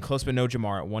Tim and close but no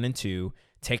Jamar at 1 and 2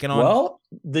 taking on. Well,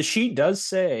 the sheet does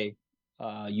say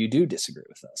you do disagree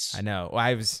with us. I know.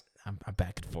 I'm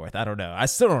back and forth. I don't know. I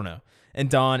still don't know. And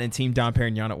Don and Team Don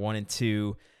Perignon at 1 and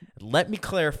 2. Let me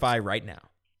clarify right now.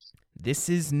 This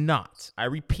is not, I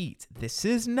repeat, this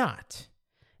is not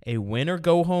a win or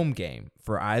go home game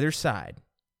for either side.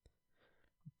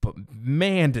 But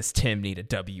man, does Tim need a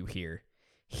W here.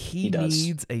 He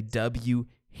needs a W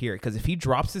here. Because if he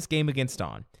drops this game against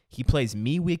Don, he plays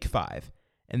me week 5.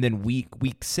 And then week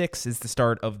 6 is the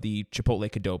start of the Chipotle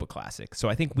Qdoba Classic. So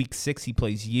I think week 6 he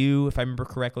plays you, if I remember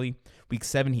correctly. Week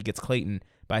 7 he gets Clayton.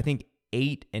 But I think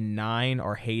 8 and 9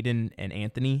 are Hayden and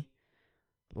Anthony.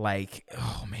 Like,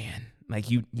 oh man. Like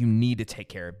you need to take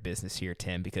care of business here,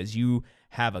 Tim, because you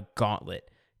have a gauntlet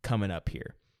coming up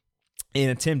here.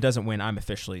 And if Tim doesn't win, I'm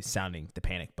officially sounding the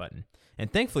panic button.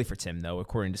 And thankfully for Tim, though,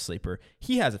 according to Sleeper,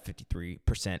 he has a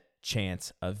 53%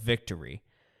 chance of victory.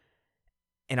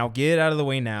 And I'll get it out of the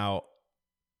way now.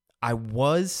 I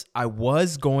was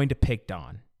going to pick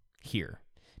Don here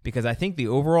because I think the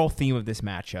overall theme of this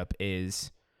matchup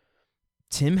is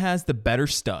Tim has the better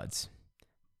studs,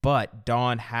 but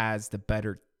Don has the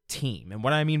better team. And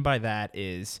what I mean by that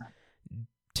is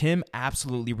Tim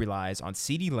absolutely relies on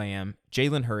CeeDee Lamb,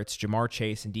 Jalen Hurts, Jamar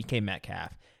Chase, and DK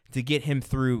Metcalf to get him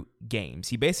through games.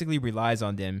 He basically relies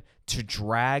on them to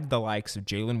drag the likes of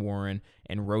Jalen Warren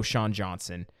and Roschon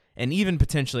Johnson and even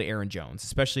potentially Aaron Jones,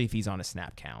 especially if he's on a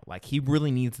snap count. Like, he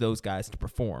really needs those guys to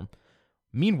perform.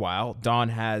 Meanwhile, Don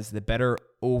has the better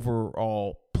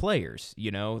overall players,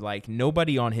 like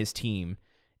nobody on his team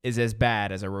is as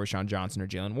bad as a Roschon Johnson or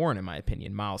Jalen Warren, in my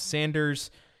opinion. Miles Sanders,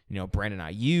 Brandon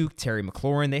Ayuk, Terry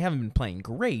McLaurin, they haven't been playing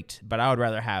great, but I would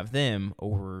rather have them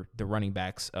over the running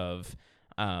backs of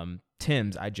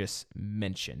Tim's I just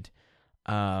mentioned.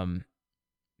 Man,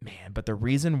 but the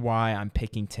reason why I'm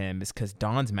picking Tim is because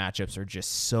Don's matchups are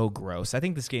just so gross. I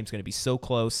think this game's going to be so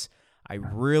close. I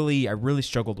really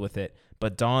struggled with it,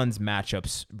 but Don's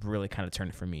matchups really kind of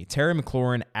turned it for me. Terry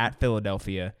McLaurin at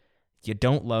Philadelphia, you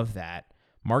don't love that.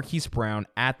 Marquise Brown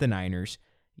at the Niners,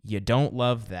 you don't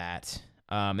love that.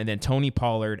 And then Tony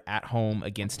Pollard at home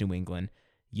against New England,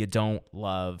 you don't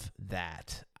love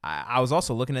that. I was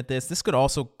also looking at this. This could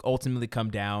also ultimately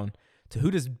come down to who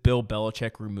does Bill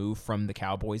Belichick remove from the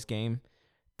Cowboys game?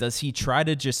 Does he try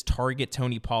to just target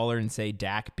Tony Pollard and say,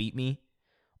 Dak, beat me?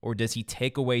 Or does he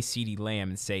take away CeeDee Lamb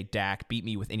and say, Dak, beat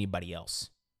me with anybody else?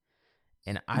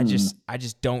 And I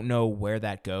just don't know where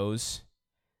that goes.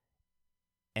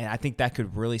 And I think that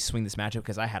could really swing this matchup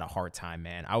because I had a hard time,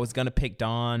 man. I was going to pick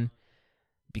Don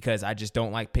because I just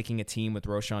don't like picking a team with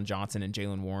Roschon Johnson and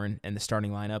Jalen Warren in the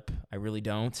starting lineup. I really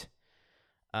don't.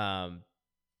 But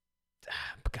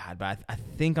I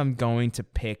think I'm going to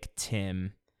pick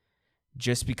Tim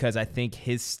just because I think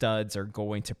his studs are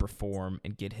going to perform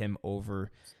and get him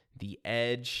over the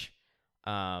edge.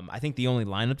 I think the only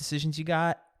lineup decisions you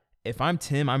got, if I'm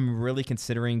Tim, I'm really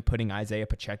considering putting Isaiah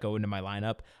Pacheco into my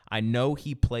lineup. I know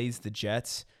he plays the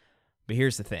Jets, but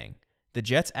here's the thing. The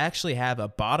Jets actually have a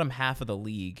bottom half of the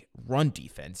league run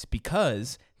defense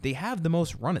because they have the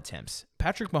most run attempts.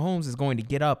 Patrick Mahomes is going to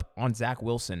get up on Zach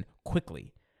Wilson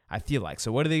quickly, I feel like.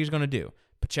 So what are they going to do?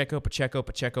 Pacheco.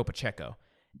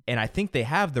 And I think they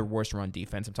have their worst run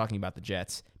defense. I'm talking about the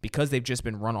Jets because they've just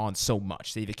been run on so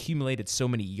much. They've accumulated so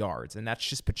many yards, and that's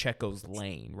just Pacheco's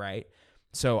lane, right?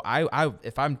 So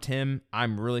if I'm Tim,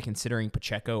 I'm really considering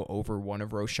Pacheco over one of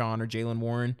Roschon or Jalen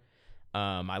Warren.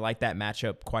 I like that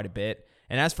matchup quite a bit.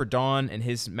 And as for Don and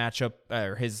his matchup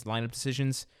or his lineup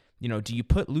decisions, do you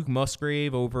put Luke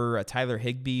Musgrave over Tyler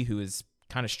Higbee, who is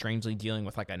kind of strangely dealing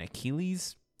with like an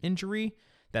Achilles injury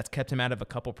that's kept him out of a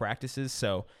couple practices?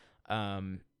 So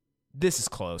this is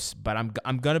close, but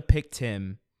I'm gonna pick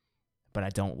Tim, but I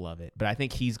don't love it. But I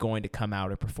think he's going to come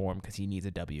out and perform because he needs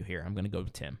a W here. I'm gonna go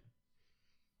with Tim.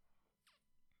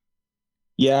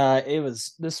 Yeah,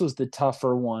 this was the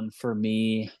tougher one for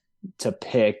me to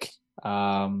pick.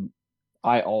 I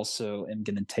also am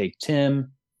going to take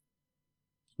Tim,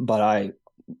 but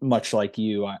much like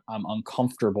you, I'm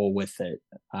uncomfortable with it.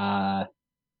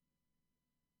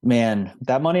 Man,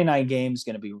 that Monday night game is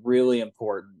going to be really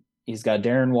important. He's got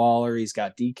Darren Waller. He's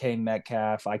got DK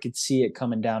Metcalf. I could see it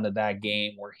coming down to that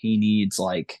game where he needs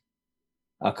like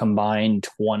a combined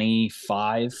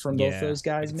 25 from both those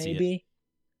guys, maybe.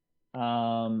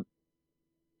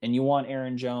 And you want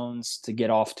Aaron Jones to get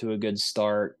off to a good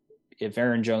start. If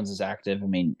Aaron Jones is active, I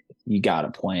mean, you got to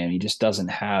play him. He just doesn't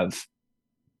have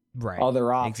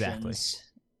other options.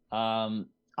 Exactly.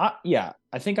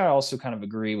 I think I also kind of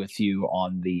agree with you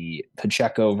on the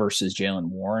Pacheco versus Jalen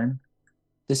Warren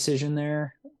decision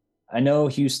there. I know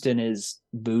Houston is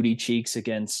booty cheeks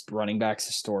against running backs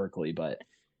historically, but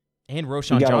And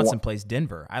Roshan Johnson plays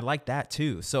Denver. I like that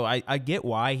too. So I get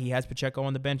why he has Pacheco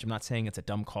on the bench. I'm not saying it's a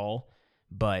dumb call,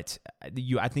 but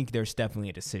I think there's definitely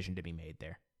a decision to be made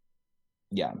there.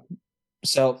 Yeah.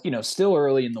 So, still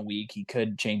early in the week, he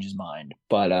could change his mind.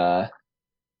 But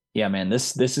yeah, man,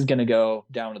 this is going to go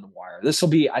down to the wire.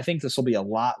 I think this will be a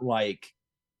lot like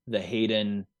the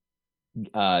Hayden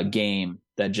game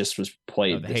that just was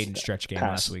played. The Hayden stretch game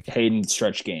last week. Hayden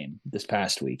stretch game this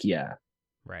past week. Yeah.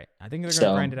 Right. I think they're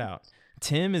going to grind it out.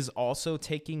 Tim is also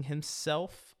taking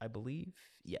himself, I believe.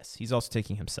 Yes, he's also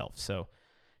taking himself. So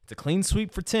it's a clean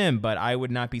sweep for Tim, but I would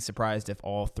not be surprised if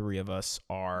all three of us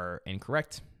are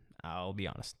incorrect. I'll be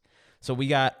honest. So we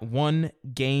got one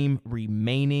game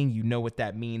remaining. You know what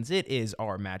that means. It is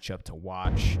our matchup to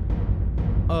watch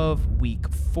of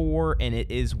week 4, and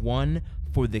it is one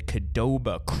for the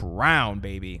Qdoba crown,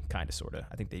 baby. Kind of, sort of.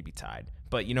 I think they'd be tied.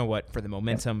 But you know what? For the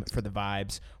momentum, for the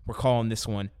vibes, we're calling this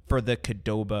one for the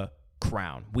Qdoba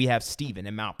crown. We have Steven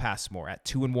and Mount Passmore at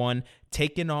 2-1,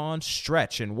 taking on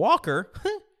Stretch and Walker.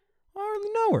 I hardly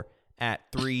know her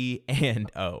at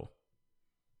 3-0.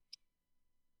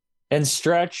 And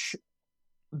Stretch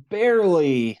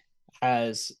barely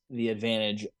has the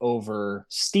advantage over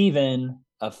Steven,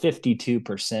 a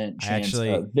 52% chance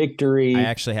of victory. I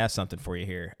actually have something for you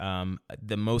here.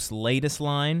 The most latest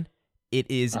line, it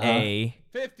is a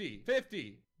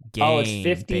 50-50 game, it's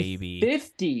 50, baby.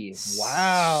 50.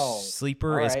 Wow.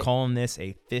 Sleeper is calling this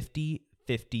a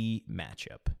 50-50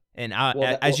 matchup. And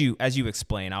as you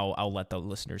explain, I'll let the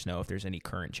listeners know if there's any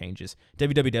current changes.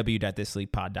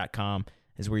 www.thisleaguepod.com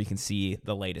is where you can see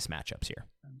the latest matchups here.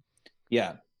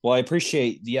 Yeah. Well, I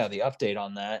appreciate the update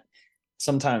on that.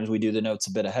 Sometimes we do the notes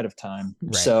a bit ahead of time.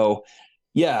 Right. So,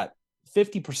 yeah,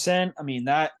 50%. I mean,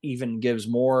 that even gives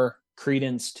more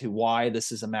credence to why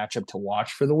this is a matchup to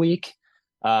watch for the week.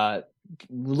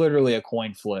 Literally a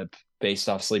coin flip based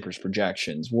off Sleeper's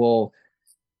projections. Will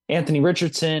Anthony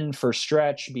Richardson for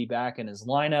Stretch be back in his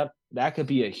lineup? That could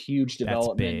be a huge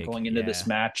development going into this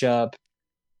matchup.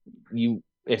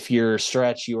 If you're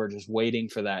Stretch, you are just waiting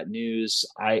for that news.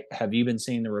 Have you been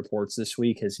seeing the reports this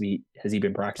week? Has he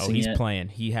been practicing? Oh, he's playing.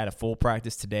 He had a full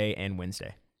practice today and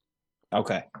Wednesday.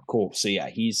 Okay, cool. So yeah,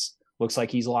 looks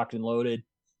like he's locked and loaded.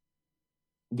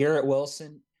 Garrett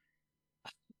Wilson.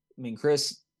 I mean,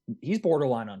 Chris, he's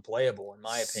borderline unplayable in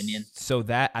my opinion. So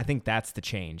I think that's the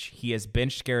change. He has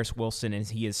benched Garrett Wilson and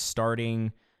he is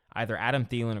starting either Adam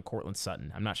Thielen or Cortland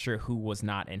Sutton. I'm not sure who was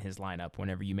not in his lineup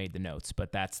whenever you made the notes,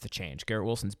 but that's the change. Garrett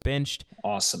Wilson's benched.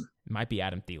 Awesome. It might be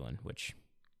Adam Thielen, which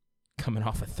coming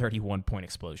off a 31-point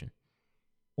explosion.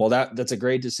 Well, that's a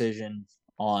great decision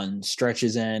on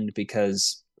Stretch's end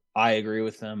because I agree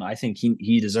with him. I think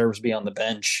he deserves to be on the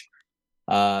bench.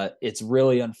 It's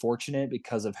really unfortunate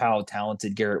because of how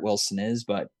talented Garrett Wilson is,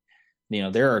 but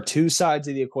there are two sides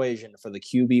of the equation for the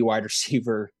QB wide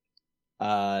receiver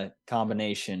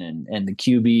combination, and the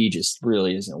QB just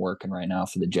really isn't working right now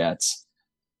for the Jets.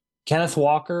 Kenneth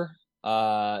Walker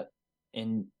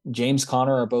and James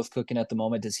Conner are both cooking at the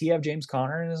moment. Does he have James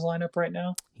Conner in his lineup right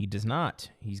now? He does not.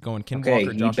 He's going Ken Walker,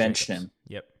 Josh Jacobs. He benched him.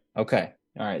 Yep. Okay.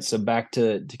 All right. So back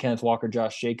to Kenneth Walker,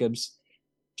 Josh Jacobs.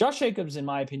 Josh Jacobs, in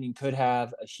my opinion, could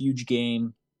have a huge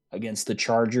game against the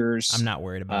Chargers. I'm not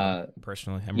worried about him,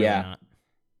 personally. I'm really not.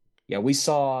 Yeah, we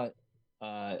saw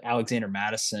Alexander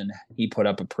Madison. He put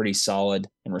up a pretty solid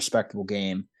and respectable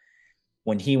game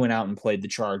when he went out and played the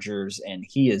Chargers, and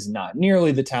he is not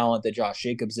nearly the talent that Josh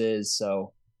Jacobs is.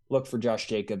 So look for Josh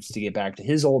Jacobs to get back to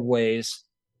his old ways.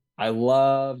 I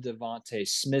love Devontae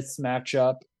Smith's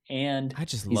matchup, and I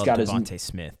just love Devontae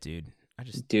Smith, dude.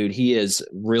 Dude, he is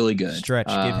really good. Stretch,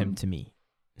 give him to me.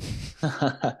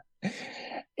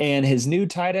 And his new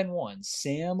tight end one,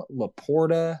 Sam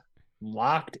Laporta,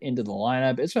 locked into the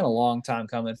lineup. It's been a long time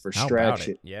coming for Stretch.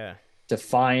 Yeah. To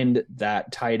find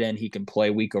that tight end he can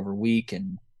play week over week,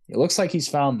 and it looks like he's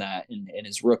found that in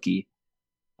his rookie.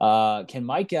 Can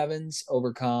Mike Evans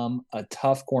overcome a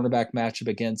tough cornerback matchup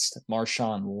against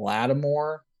Marshawn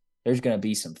Lattimore? There's going to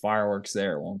be some fireworks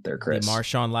there, won't there, Chris? The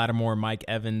Marshawn Lattimore, Mike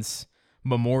Evans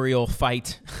memorial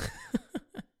fight.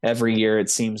 Every year,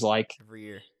 it seems like. Every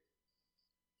year.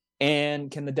 And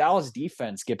can the Dallas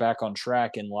defense get back on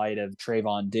track in light of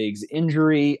Trayvon Diggs'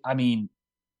 injury? I mean,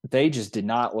 they just did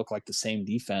not look like the same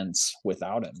defense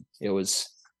without him. It was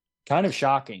kind of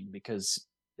shocking because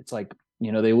it's like,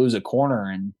 they lose a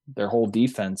corner and their whole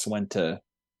defense went to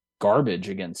garbage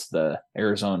against the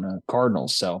Arizona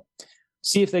Cardinals. So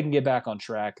see if they can get back on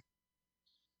track.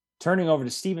 Turning over to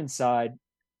Steven's side,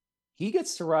 he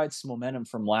gets to ride some momentum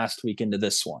from last week into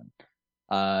this one.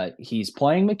 He's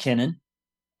playing McKinnon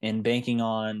and banking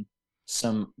on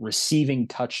some receiving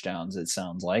touchdowns, it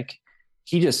sounds like.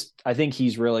 I think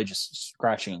he's really just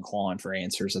scratching and clawing for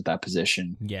answers at that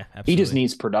position. Yeah, absolutely. He just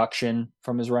needs production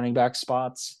from his running back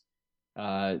spots.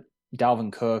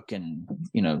 Dalvin Cook and,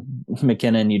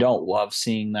 McKinnon, you don't love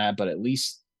seeing that, but at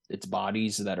least it's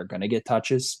bodies that are going to get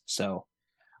touches. So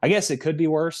I guess it could be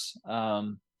worse.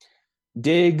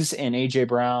 Diggs and A.J.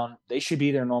 Brown, they should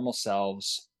be their normal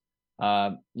selves.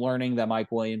 Learning that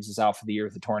Mike Williams is out for the year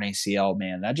with a torn ACL,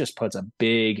 man, that just puts a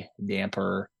big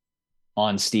damper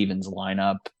on Steven's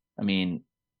lineup. I mean,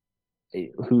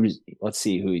 let's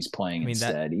see who he's playing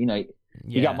instead.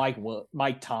 You got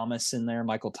Mike Thomas in there,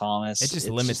 Michael Thomas. It just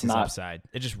limits his upside.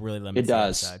 It just really limits the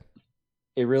upside.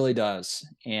 It really does.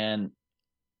 And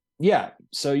yeah,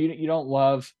 so you don't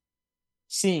love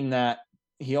seeing that.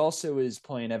 He also is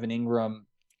playing Evan Ingram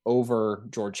over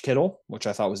George Kittle, which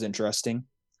I thought was interesting.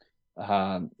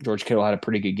 George Kittle had a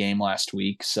pretty good game last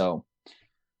week, so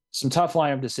some tough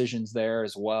lineup decisions there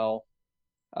as well.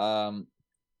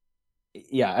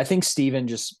 Yeah, I think Steven,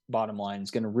 just bottom line,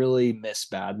 is going to really miss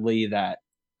badly that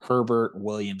Herbert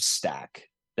Williams stack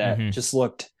that just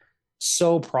looked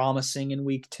so promising in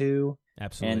week 2.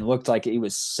 Absolutely. And looked like he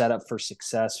was set up for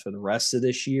success for the rest of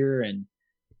this year, and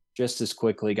just as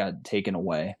quickly got taken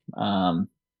away.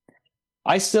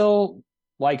 I still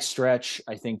like Stretch,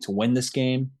 I think, to win this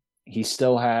game. He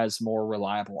still has more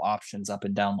reliable options up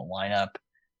and down the lineup.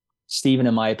 Steven,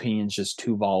 in my opinion, is just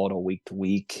too volatile week to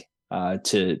week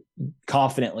to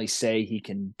confidently say he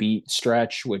can beat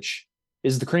Stretch, which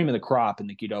is the cream of the crop in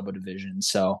the Qdoba division.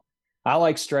 So I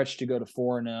like Stretch to go to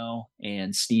 4-0,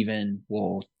 and Steven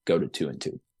will go to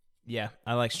 2-2. Yeah,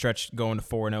 I like Stretch going to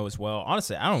 4-0 as well.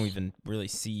 Honestly, I don't even really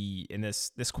see, and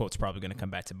this quote's probably going to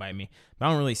come back to bite me, but I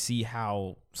don't really see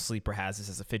how Sleeper has this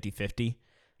as a 50-50.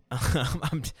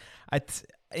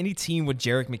 Any team with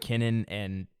Jerick McKinnon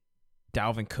and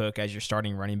Dalvin Cook as your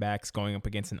starting running backs going up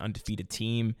against an undefeated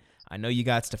team. I know you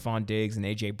got Stephon Diggs and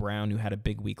A.J. Brown, who had a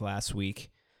big week last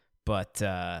week, but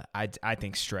I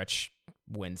think Stretch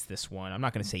wins this one. I'm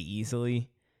not going to say easily,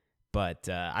 but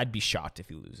I'd be shocked if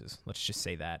he loses. Let's just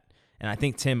say that. And I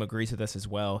think Tim agrees with us as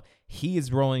well. He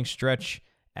is rolling Stretch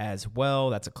as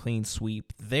well. That's a clean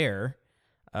sweep there.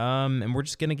 And we're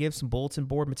just going to give some bulletin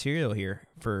board material here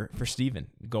for Steven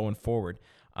going forward.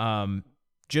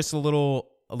 Just a little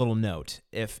note.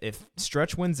 If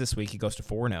Stretch wins this week, he goes to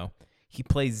 4-0. He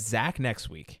plays Zach next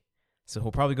week, so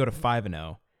he'll probably go to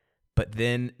 5-0. But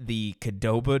then the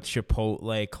Qdoba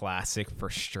Chipotle Classic for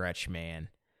Stretch, man.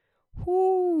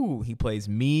 Whoo! He plays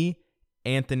me,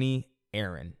 Anthony,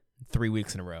 Aaron, 3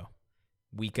 weeks in a row.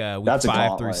 Week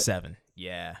 5 through 7.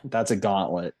 Yeah. That's a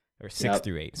gauntlet. Or 6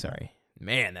 through 8, sorry.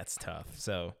 Man, that's tough.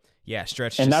 So, yeah,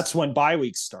 Stretch. And that's when bye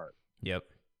weeks start. Yep.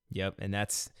 And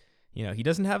that's, he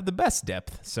doesn't have the best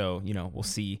depth. So, we'll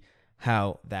see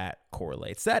how that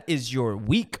correlates. That is your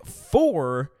week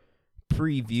 4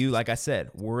 preview. Like I said,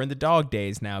 we're in the dog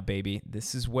days now, baby.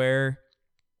 This is where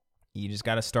you just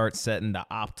got to start setting the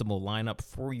optimal lineup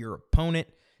for your opponent.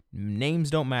 Names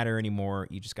don't matter anymore.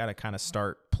 You just got to kind of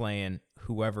start playing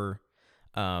whoever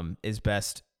is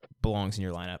best, belongs in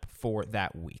your lineup for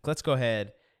that week. Let's go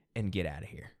ahead and get out of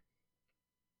here.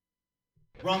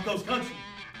 Broncos country,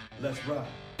 let's ride.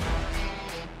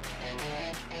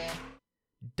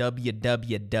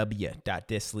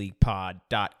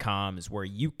 www.thisleaguepod.com is where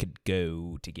you could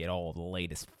go to get all the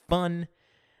latest fun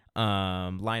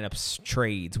lineups,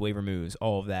 trades, waiver moves,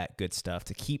 all of that good stuff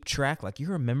to keep track like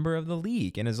you're a member of the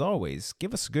league. And as always,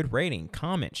 give us a good rating,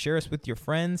 comment, share us with your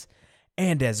friends,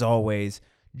 and as always,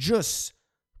 just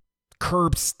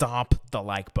curb stomp the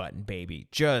like button, baby.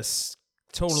 Just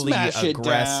totally smash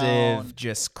aggressive,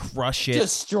 just crush it,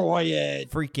 destroy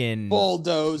it, freaking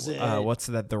bulldoze it. What's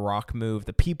that? The Rock move,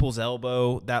 the people's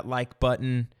elbow, that like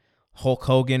button. Hulk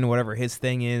Hogan, whatever his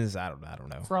thing is, I don't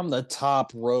know. From the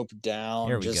top rope down,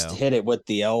 Here we just go. hit it with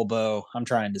the elbow. I'm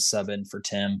trying to sub in for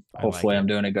Tim. Hopefully, I'm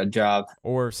doing a good job.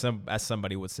 Or as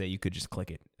somebody would say, you could just click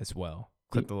it as well.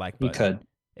 Click the like button. You could.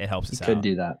 It helps us out. You could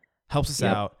do that. Helps us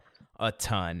out a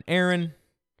ton. Aaron,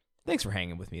 thanks for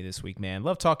hanging with me this week, man.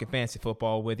 Love talking fantasy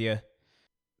football with you.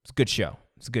 It's a good show.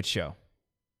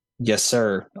 Yes,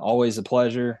 sir. Always a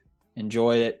pleasure.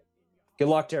 Enjoy it. Good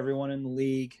luck to everyone in the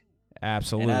league.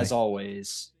 Absolutely. And as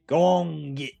always, go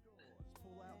on, get.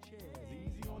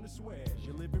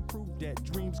 You live and prove that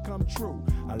dreams come true.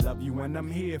 I love you and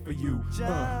I'm here for you.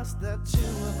 Just the two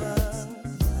of us.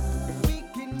 We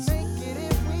can make it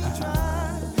if we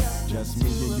try. Just me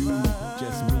and you.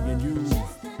 Just me and you.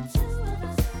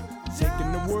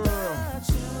 Taking the world.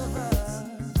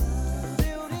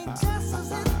 Building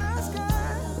castles in the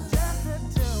sky. Just the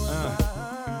two of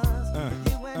us.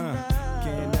 You and I.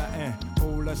 Can nothing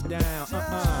hold us down.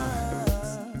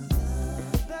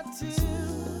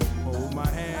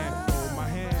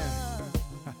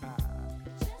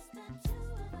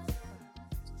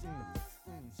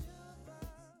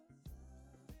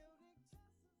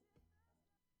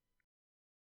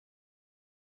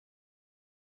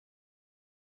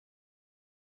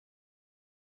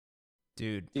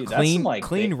 Dude, Dude, that's clean, some, like,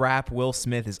 clean big- rap Will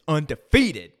Smith is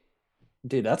undefeated.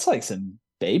 Dude, that's like some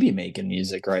baby making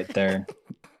music right there.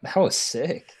 That was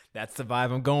sick. That's the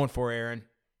vibe I'm going for, Aaron.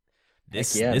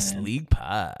 This yeah, this man. league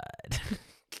pod.